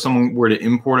 So if someone were to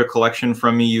import a collection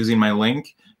from me using my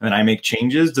link and then I make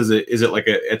changes, is it like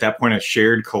at that point a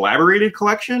shared collaborated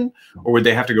collection, or would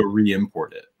they have to go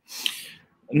re-import it?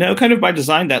 No, kind of by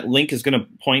design, that link is going to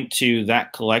point to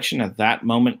that collection at that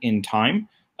moment in time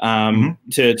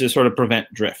to sort of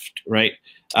prevent drift, right?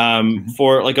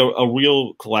 For like a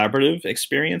real collaborative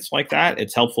experience like that,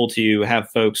 it's helpful to have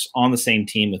folks on the same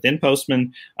team within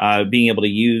Postman, being able to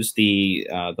use the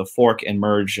fork and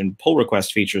merge and pull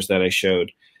request features that I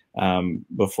showed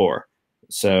before.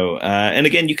 So, and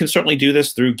again, you can certainly do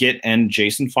this through Git and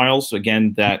JSON files. So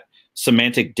again, that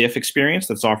semantic diff experience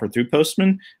that's offered through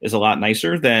Postman is a lot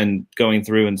nicer than going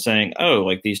through and saying, oh,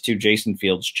 like these two JSON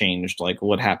fields changed, like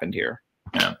what happened here?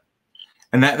 Yeah.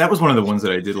 And that was one of the ones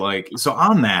that I did like. So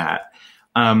on that,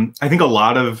 I think a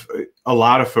lot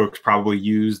of folks probably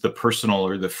use the personal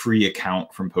or the free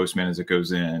account from Postman as it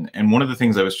goes in. And one of the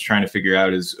things I was trying to figure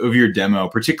out is of your demo,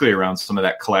 particularly around some of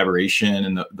that collaboration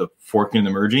and the forking and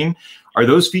the merging, are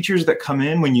those features that come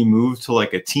in when you move to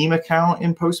like a team account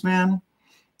in Postman?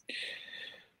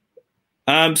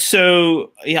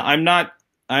 So yeah, I'm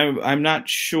not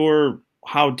sure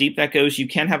how deep that goes. You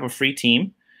can have a free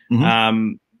team.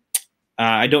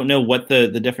 I don't know what the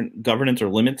different governance or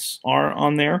limits are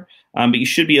on there, but you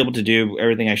should be able to do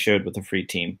everything I showed with a free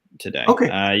team today.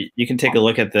 Okay. You can take a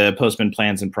look at the Postman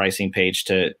plans and pricing page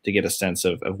to get a sense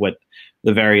of what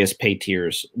the various pay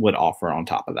tiers would offer on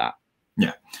top of that.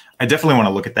 Yeah, I definitely want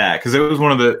to look at that because it was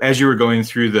one of the, as you were going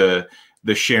through the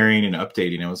sharing and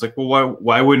updating, I was like, well,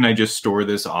 why wouldn't I just store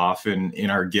this off in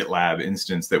our GitLab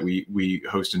instance that we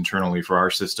host internally for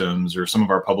our systems, or some of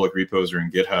our public repos are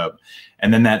in GitHub?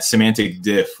 And then that semantic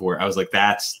diff where I was like,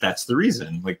 that's the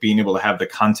reason, like being able to have the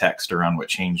context around what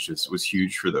changed was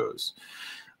huge for those.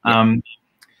 Yeah.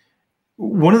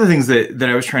 One of the things that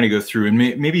I was trying to go through, and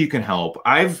maybe you can help,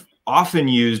 I've often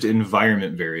used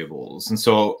environment variables. And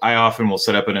so I often will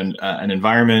set up an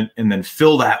environment and then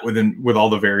fill that with all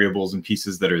the variables and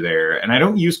pieces that are there. And I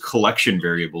don't use collection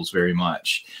variables very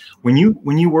much. When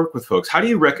you work with folks, how do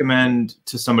you recommend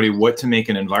to somebody what to make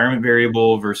an environment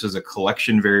variable versus a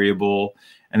collection variable?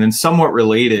 And then somewhat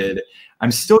related,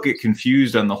 I'm still get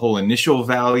confused on the whole initial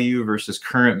value versus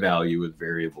current value with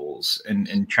variables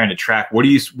and trying to track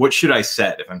what should I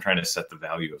set if I'm trying to set the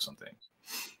value of something?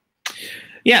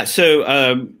 Yeah, so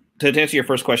to answer your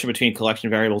first question between collection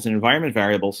variables and environment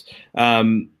variables,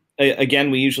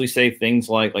 again, we usually say things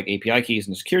like API keys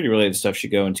and security related stuff should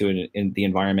go into in the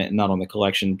environment and not on the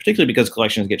collection, particularly because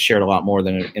collections get shared a lot more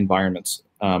than environments.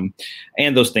 And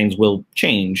those things will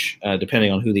change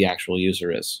depending on who the actual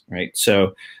user is, right?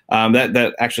 So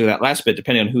that last bit,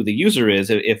 depending on who the user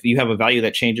is, if you have a value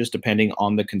that changes depending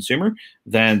on the consumer,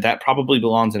 then that probably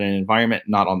belongs in an environment,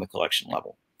 not on the collection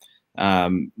level.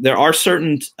 There are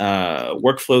certain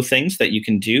workflow things that you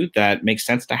can do that make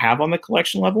sense to have on the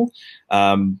collection level.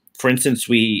 For instance,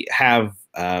 we have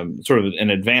sort of an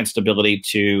advanced ability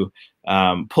to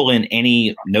pull in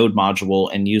any node module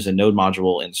and use a node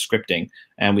module in scripting.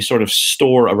 And we sort of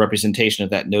store a representation of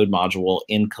that node module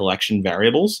in collection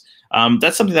variables.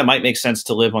 That's something that might make sense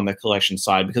to live on the collection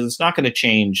side because it's not going to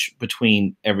change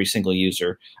between every single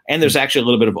user. And there's actually a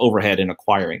little bit of overhead in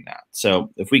acquiring that.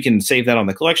 So if we can save that on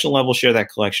the collection level, share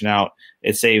that collection out,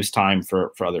 it saves time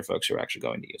for other folks who are actually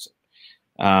going to use it.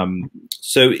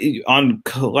 So on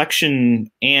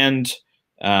collection and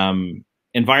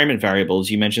environment variables,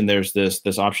 you mentioned there's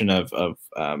this option of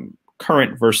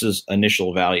current versus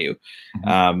initial value.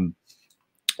 Mm-hmm.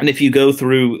 And if you go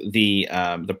through the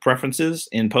preferences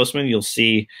in Postman, you'll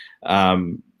see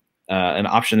an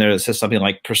option there that says something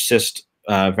like persist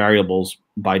variables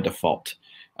by default.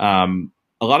 A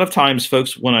lot of times,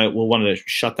 folks will want to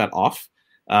shut that off,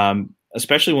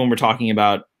 especially when we're talking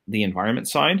about the environment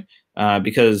side,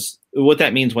 because what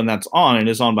that means when that's on and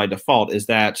is on by default is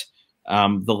that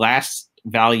the last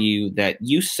value that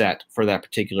you set for that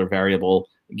particular variable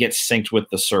gets synced with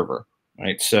the server.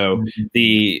 Right, so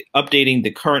the updating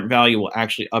the current value will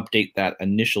actually update that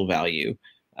initial value,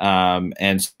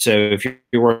 and so if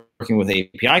you're working with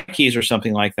API keys or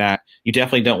something like that, you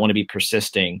definitely don't want to be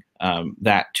persisting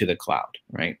that to the cloud,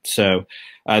 right? So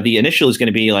the initial is going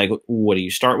to be like, what do you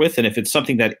start with? And if it's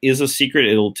something that is a secret,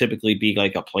 it'll typically be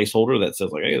like a placeholder that says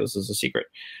like, hey, this is a secret.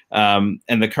 And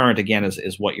the current, again,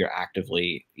 is what you're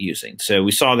actively using. So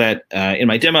we saw that in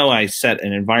my demo, I set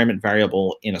an environment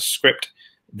variable in a script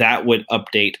that would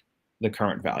update the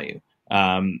current value.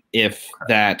 If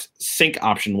that sync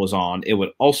option was on, it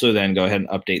would also then go ahead and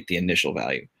update the initial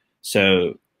value.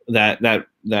 So that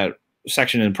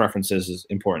section in preferences is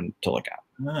important to look at.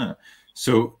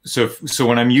 So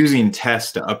when I'm using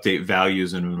test to update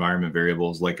values in environment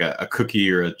variables, like a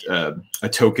cookie or a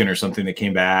token or something that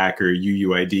came back or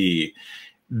UUID,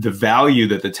 the value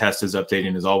that the test is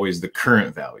updating is always the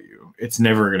current value. It's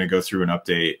never going to go through an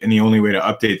update. And the only way to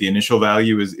update the initial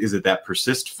value is it that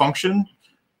persist function?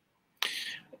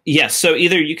 Yes. So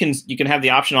either you can have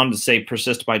the option on to say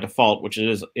persist by default, which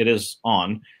it is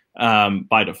on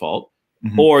by default,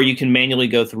 or you can manually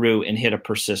go through and hit a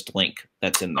persist link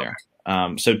that's in there.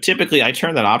 So typically I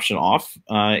turn that option off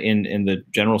in the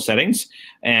general settings.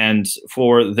 And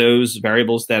for those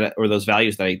variables or those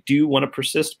values that I do want to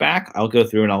persist back, I'll go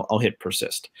through and I'll hit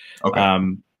persist. Okay.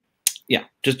 Yeah,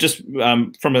 just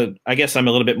I guess I'm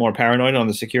a little bit more paranoid on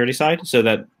the security side, so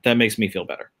that makes me feel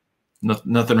better.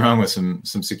 Nothing wrong with some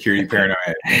security paranoia.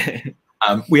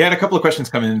 We had a couple of questions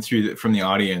coming in from the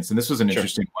audience, and this was an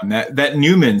interesting one. That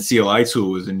Newman CLI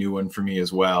tool was a new one for me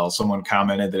as well. Someone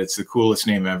commented that it's the coolest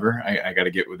name ever. I got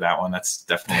to get with that one. That's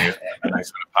definitely a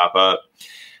nice one to pop up.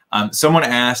 Someone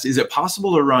asked, is it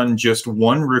possible to run just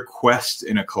one request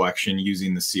in a collection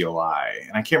using the CLI?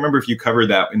 And I can't remember if you covered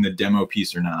that in the demo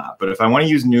piece or not, but if I want to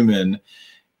use Newman,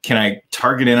 can I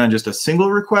target in on just a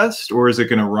single request, or is it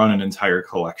going to run an entire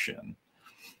collection?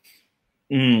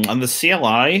 On the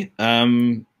CLI,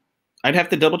 I'd have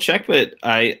to double check, but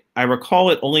I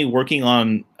recall it only working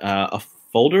on a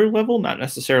folder level, not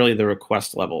necessarily the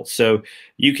request level. So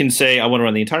you can say, I want to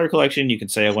run the entire collection. You can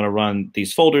say, I want to run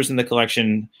these folders in the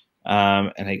collection.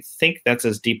 And I think that's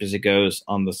as deep as it goes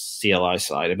on the CLI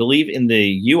side. I believe in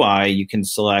the UI, you can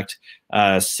select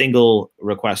a single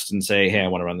request and say, hey, I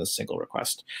want to run this single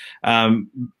request.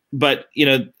 But,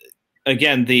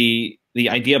 again, the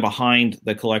idea behind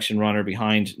the collection runner,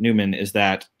 behind Newman, is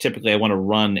that typically I want to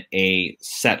run a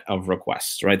set of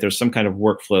requests, right? There's some kind of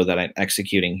workflow that I'm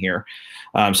executing here.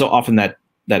 So often that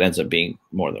ends up being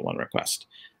more than one request.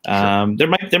 Sure.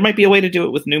 There might be a way to do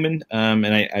it with Newman, and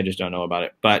I just don't know about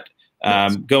it. But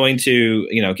going to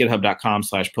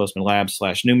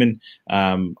github.com/postmanlabs/Newman,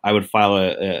 I would file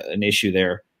an issue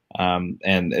there,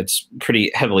 and it's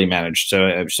pretty heavily managed,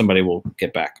 so somebody will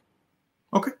get back.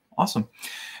 Okay, awesome.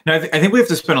 Now, I think we have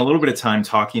to spend a little bit of time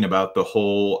talking about the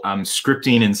whole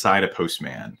scripting inside of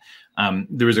Postman.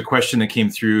 There was a question that came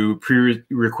through: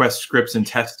 pre-request scripts and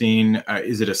testing.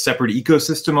 Is it a separate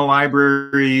ecosystem of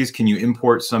libraries? Can you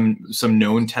import some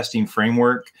known testing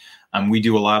framework? We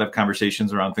do a lot of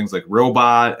conversations around things like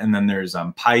Robot, and then there's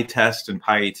PyTest and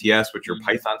PyATS, which are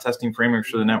Python testing frameworks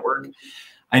for the network.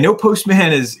 I know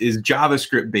Postman is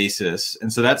JavaScript basis,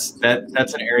 and so that's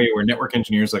an area where network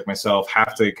engineers like myself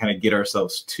have to kind of get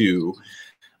ourselves to.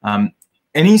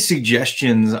 Any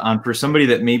suggestions on for somebody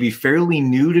that may be fairly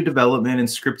new to development and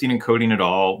scripting and coding at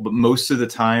all, but most of the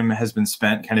time has been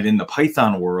spent kind of in the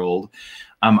Python world?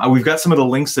 We've got some of the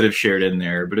links that have shared in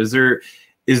there, but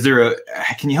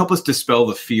can you help us dispel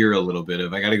the fear a little bit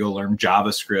of, I got to go learn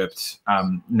JavaScript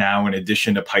now in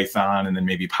addition to Python, and then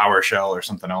maybe PowerShell or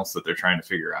something else that they're trying to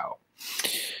figure out?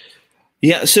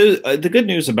 Yeah, so the good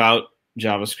news about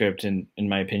JavaScript, in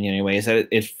my opinion anyway, is that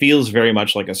it feels very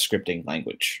much like a scripting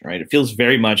language, right?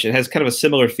 It has kind of a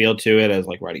similar feel to it as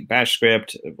like writing Bash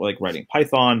script, like writing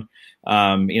Python.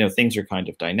 Things are kind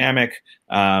of dynamic.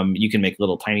 You can make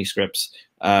little tiny scripts,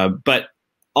 but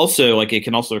also like it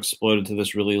can also explode into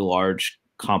this really large,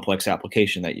 complex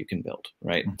application that you can build,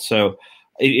 right? Mm-hmm. So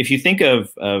if you think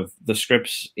of the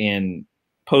scripts in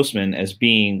Postman as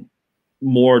being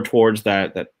more towards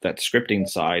that scripting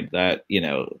side, that, you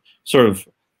know, sort of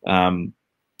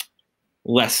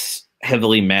less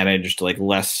heavily managed, like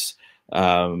less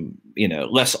you know,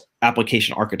 less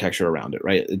application architecture around it,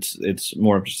 right? It's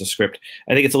more of just a script.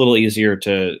 I think it's a little easier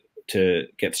to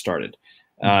get started.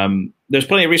 There's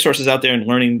plenty of resources out there in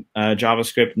learning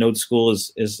JavaScript. Node School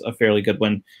is a fairly good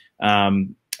one,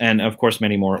 and of course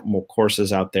many more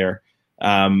courses out there.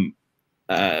 With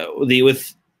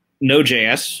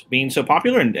Node.js being so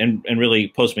popular, and really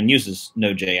Postman uses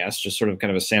Node.js, just sort of kind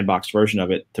of a sandbox version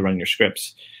of it to run your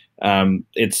scripts.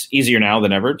 It's easier now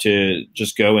than ever to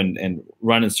just go and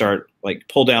run and start, like,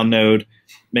 pull down Node,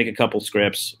 make a couple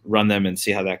scripts, run them, and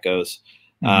see how that goes.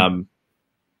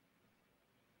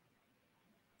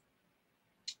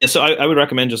 So I would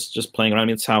recommend just playing around. I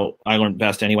mean, it's how I learned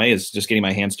best anyway, is just getting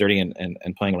my hands dirty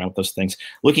and playing around with those things.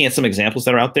 Looking at some examples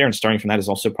that are out there and starting from that is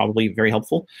also probably very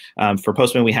helpful. For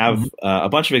Postman, we have a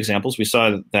bunch of examples. We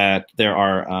saw that there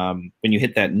are, when you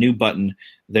hit that new button,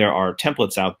 there are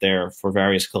templates out there for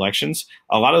various collections.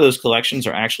 A lot of those collections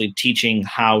are actually teaching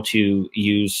how to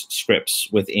use scripts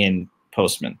within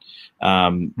Postman.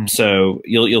 So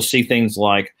you'll see things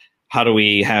like, how do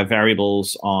we have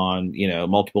variables on, you know,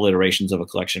 multiple iterations of a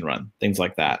collection run, things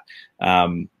like that.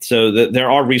 So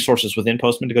there are resources within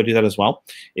Postman to go do that as well.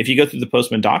 If you go through the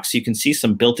Postman docs, you can see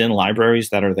some built-in libraries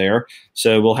that are there.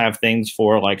 So we'll have things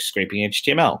for, like, scraping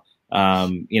HTML,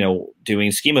 you know,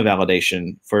 doing schema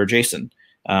validation for JSON.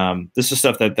 This is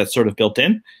stuff that's sort of built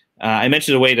in. I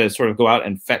mentioned a way to sort of go out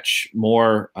and fetch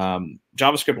more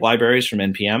JavaScript libraries from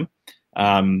NPM.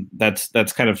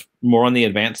 That's kind of more on the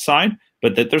advanced side,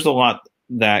 but there's a lot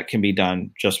that can be done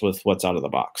just with what's out of the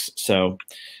box. So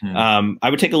I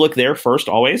would take a look there first,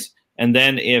 always. And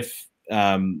then if,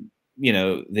 you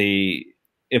know,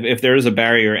 if there is a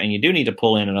barrier and you do need to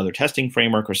pull in another testing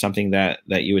framework or something that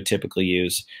you would typically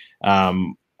use, I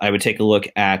would take a look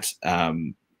at,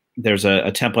 there's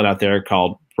a template out there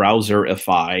called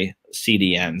Browserify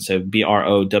CDN. So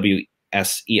BROWSERIFY.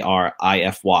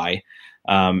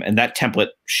 And that template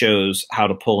shows how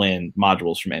to pull in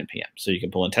modules from NPM. So you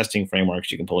can pull in testing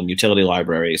frameworks, you can pull in utility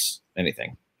libraries,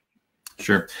 anything.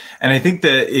 Sure. And I think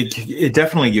that it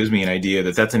definitely gives me an idea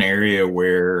that that's an area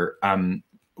where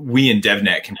we in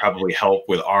DevNet can probably help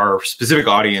with our specific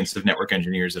audience of network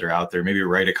engineers that are out there, maybe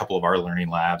write a couple of our learning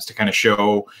labs to kind of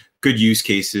show good use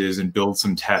cases and build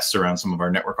some tests around some of our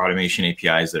network automation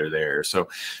APIs that are there. So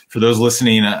for those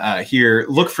listening here,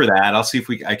 look for that. I'll see if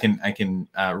I can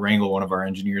wrangle one of our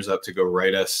engineers up to go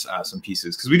write us some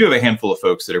pieces, because we do have a handful of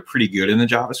folks that are pretty good in the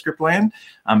JavaScript land,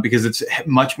 because it's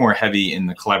much more heavy in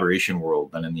the collaboration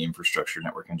world than in the infrastructure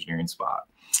network engineering spot.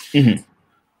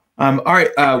 All right,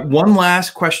 one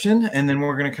last question, and then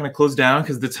we're going to kind of close down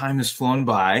because the time has flown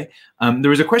by.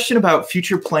 There was a question about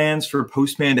future plans for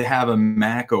Postman to have a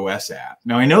Mac OS app.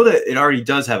 Now, I know that it already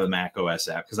does have a Mac OS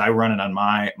app because I run it on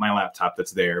my laptop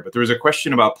that's there, but there was a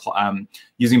question about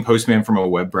using Postman from a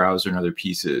web browser and other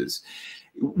pieces.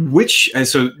 So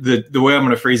the way I'm going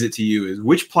to phrase it to you is,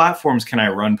 which platforms can I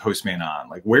run Postman on?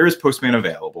 Like, where is Postman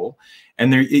available?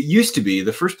 And it used to be,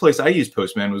 the first place I used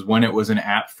Postman was when it was an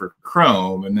app for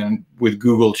Chrome, and then with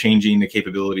Google changing the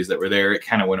capabilities that were there, it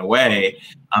kind of went away.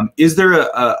 Is there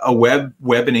a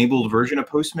web-enabled version of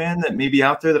Postman that may be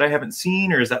out there that I haven't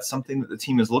seen, or is that something that the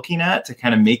team is looking at to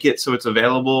kind of make it so it's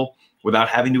available without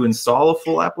having to install a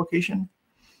full application?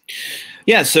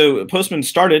 Yeah, so Postman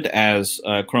started as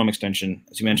a Chrome extension,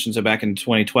 as you mentioned, so back in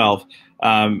 2012.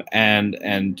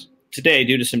 And today,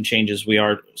 due to some changes, we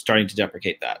are starting to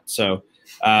deprecate that. So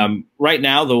right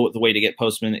now, the way to get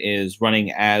Postman is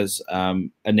running as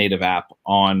a native app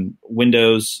on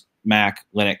Windows, Mac,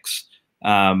 Linux.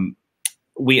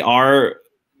 We are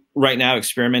right now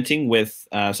experimenting with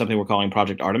something we're calling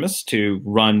Project Artemis to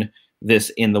run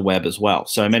this in the web as well.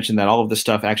 So I mentioned that all of this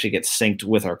stuff actually gets synced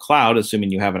with our cloud,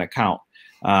 assuming you have an account.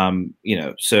 You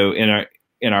know, so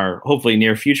in our hopefully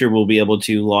near future, we'll be able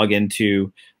to log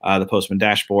into the Postman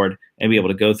dashboard and be able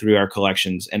to go through our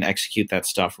collections and execute that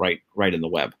stuff right in the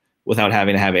web without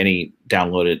having to have any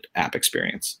downloaded app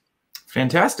experience.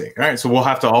 Fantastic. All right, so we'll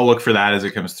have to all look for that as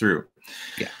it comes through.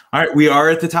 Yeah. All right, we are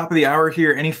at the top of the hour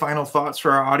here. Any final thoughts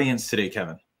for our audience today,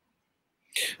 Kevin?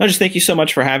 No, just thank you so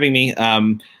much for having me.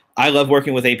 I love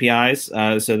working with APIs,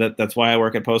 so that's why I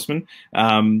work at Postman.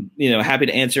 You know, happy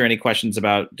to answer any questions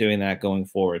about doing that going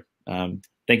forward.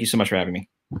 Thank you so much for having me.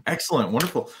 Excellent.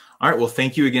 Wonderful. All right. Well,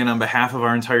 thank you again on behalf of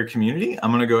our entire community.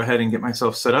 I'm going to go ahead and get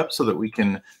myself set up so that we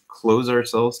can close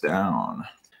ourselves down.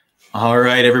 All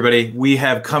right, everybody. We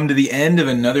have come to the end of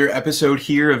another episode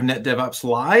here of NetDevOps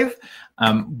Live,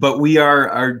 but we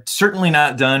are certainly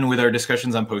not done with our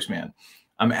discussions on Postman.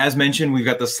 As mentioned, we've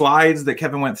got the slides that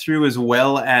Kevin went through, as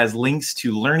well as links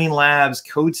to learning labs,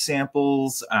 code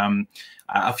samples,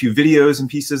 a few videos and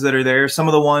pieces that are there, some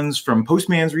of the ones from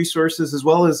Postman's resources, as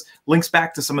well as links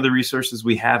back to some of the resources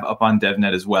we have up on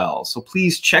DevNet as well. So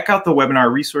please check out the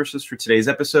webinar resources for today's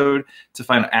episode to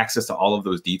find access to all of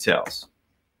those details.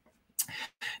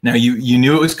 Now, you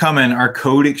knew it was coming, our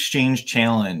Code Exchange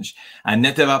Challenge.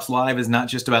 NetDevOps Live is not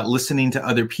just about listening to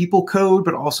other people code,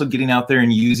 but also getting out there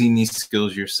and using these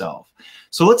skills yourself.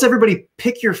 So let's everybody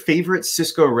pick your favorite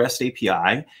Cisco REST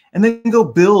API and then go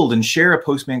build and share a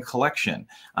Postman collection.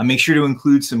 Make sure to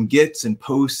include some gets and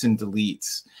posts and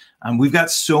deletes. We've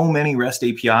got so many REST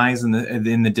APIs in the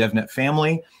DevNet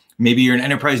family. Maybe you're an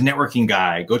enterprise networking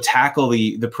guy. Go tackle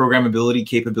the programmability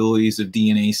capabilities of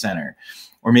DNA Center.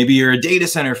 Or maybe you're a data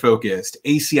center focused.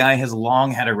 ACI has long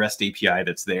had a REST API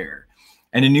that's there.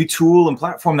 And a new tool and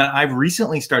platform that I've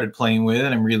recently started playing with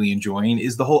and I'm really enjoying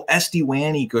is the whole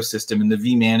SD-WAN ecosystem and the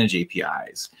vManage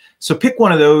APIs. So pick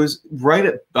one of those,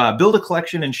 build a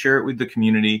collection and share it with the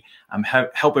community.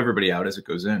 Help everybody out as it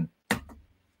goes in.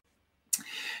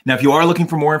 Now, if you are looking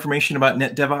for more information about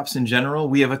NetDevOps in general,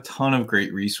 we have a ton of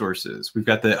great resources. We've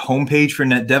got the homepage for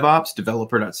NetDevOps,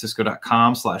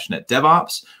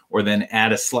 developer.cisco.com/NetDevOps, or then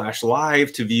add a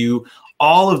 /live to view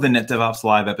all of the NetDevOps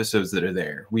Live episodes that are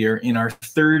there. We are in our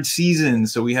 3rd season,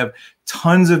 so we have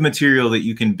tons of material that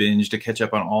you can binge to catch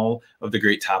up on all of the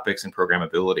great topics in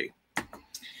programmability.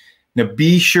 Now,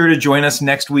 be sure to join us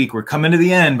next week. We're coming to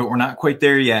the end, but we're not quite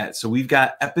there yet. So we've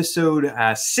got episode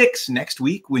 6 next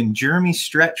week when Jeremy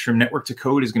Stretch from Network to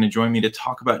Code is going to join me to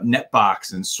talk about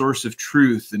Netbox and source of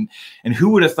truth. And who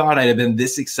would have thought I'd have been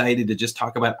this excited to just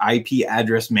talk about IP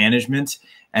address management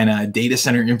and data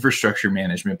center infrastructure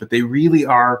management, but they really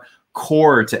are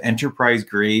core to enterprise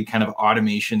grade kind of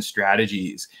automation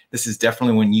strategies. This is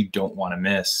definitely one you don't want to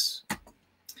miss.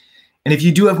 And if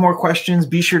you do have more questions,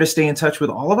 be sure to stay in touch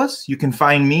with all of us. You can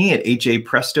find me at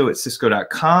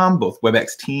hjpresto@cisco.com, both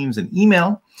WebEx Teams and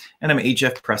email, and I'm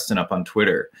HF Preston up on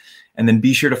Twitter. And then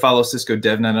be sure to follow Cisco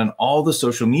DevNet on all the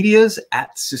social medias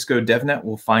at Cisco DevNet.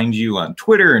 We'll find you on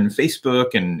Twitter and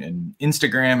Facebook and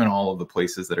Instagram and all of the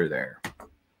places that are there.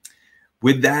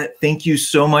 With that, thank you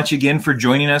so much again for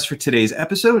joining us for today's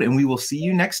episode, and we will see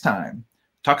you next time.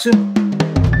 Talk soon.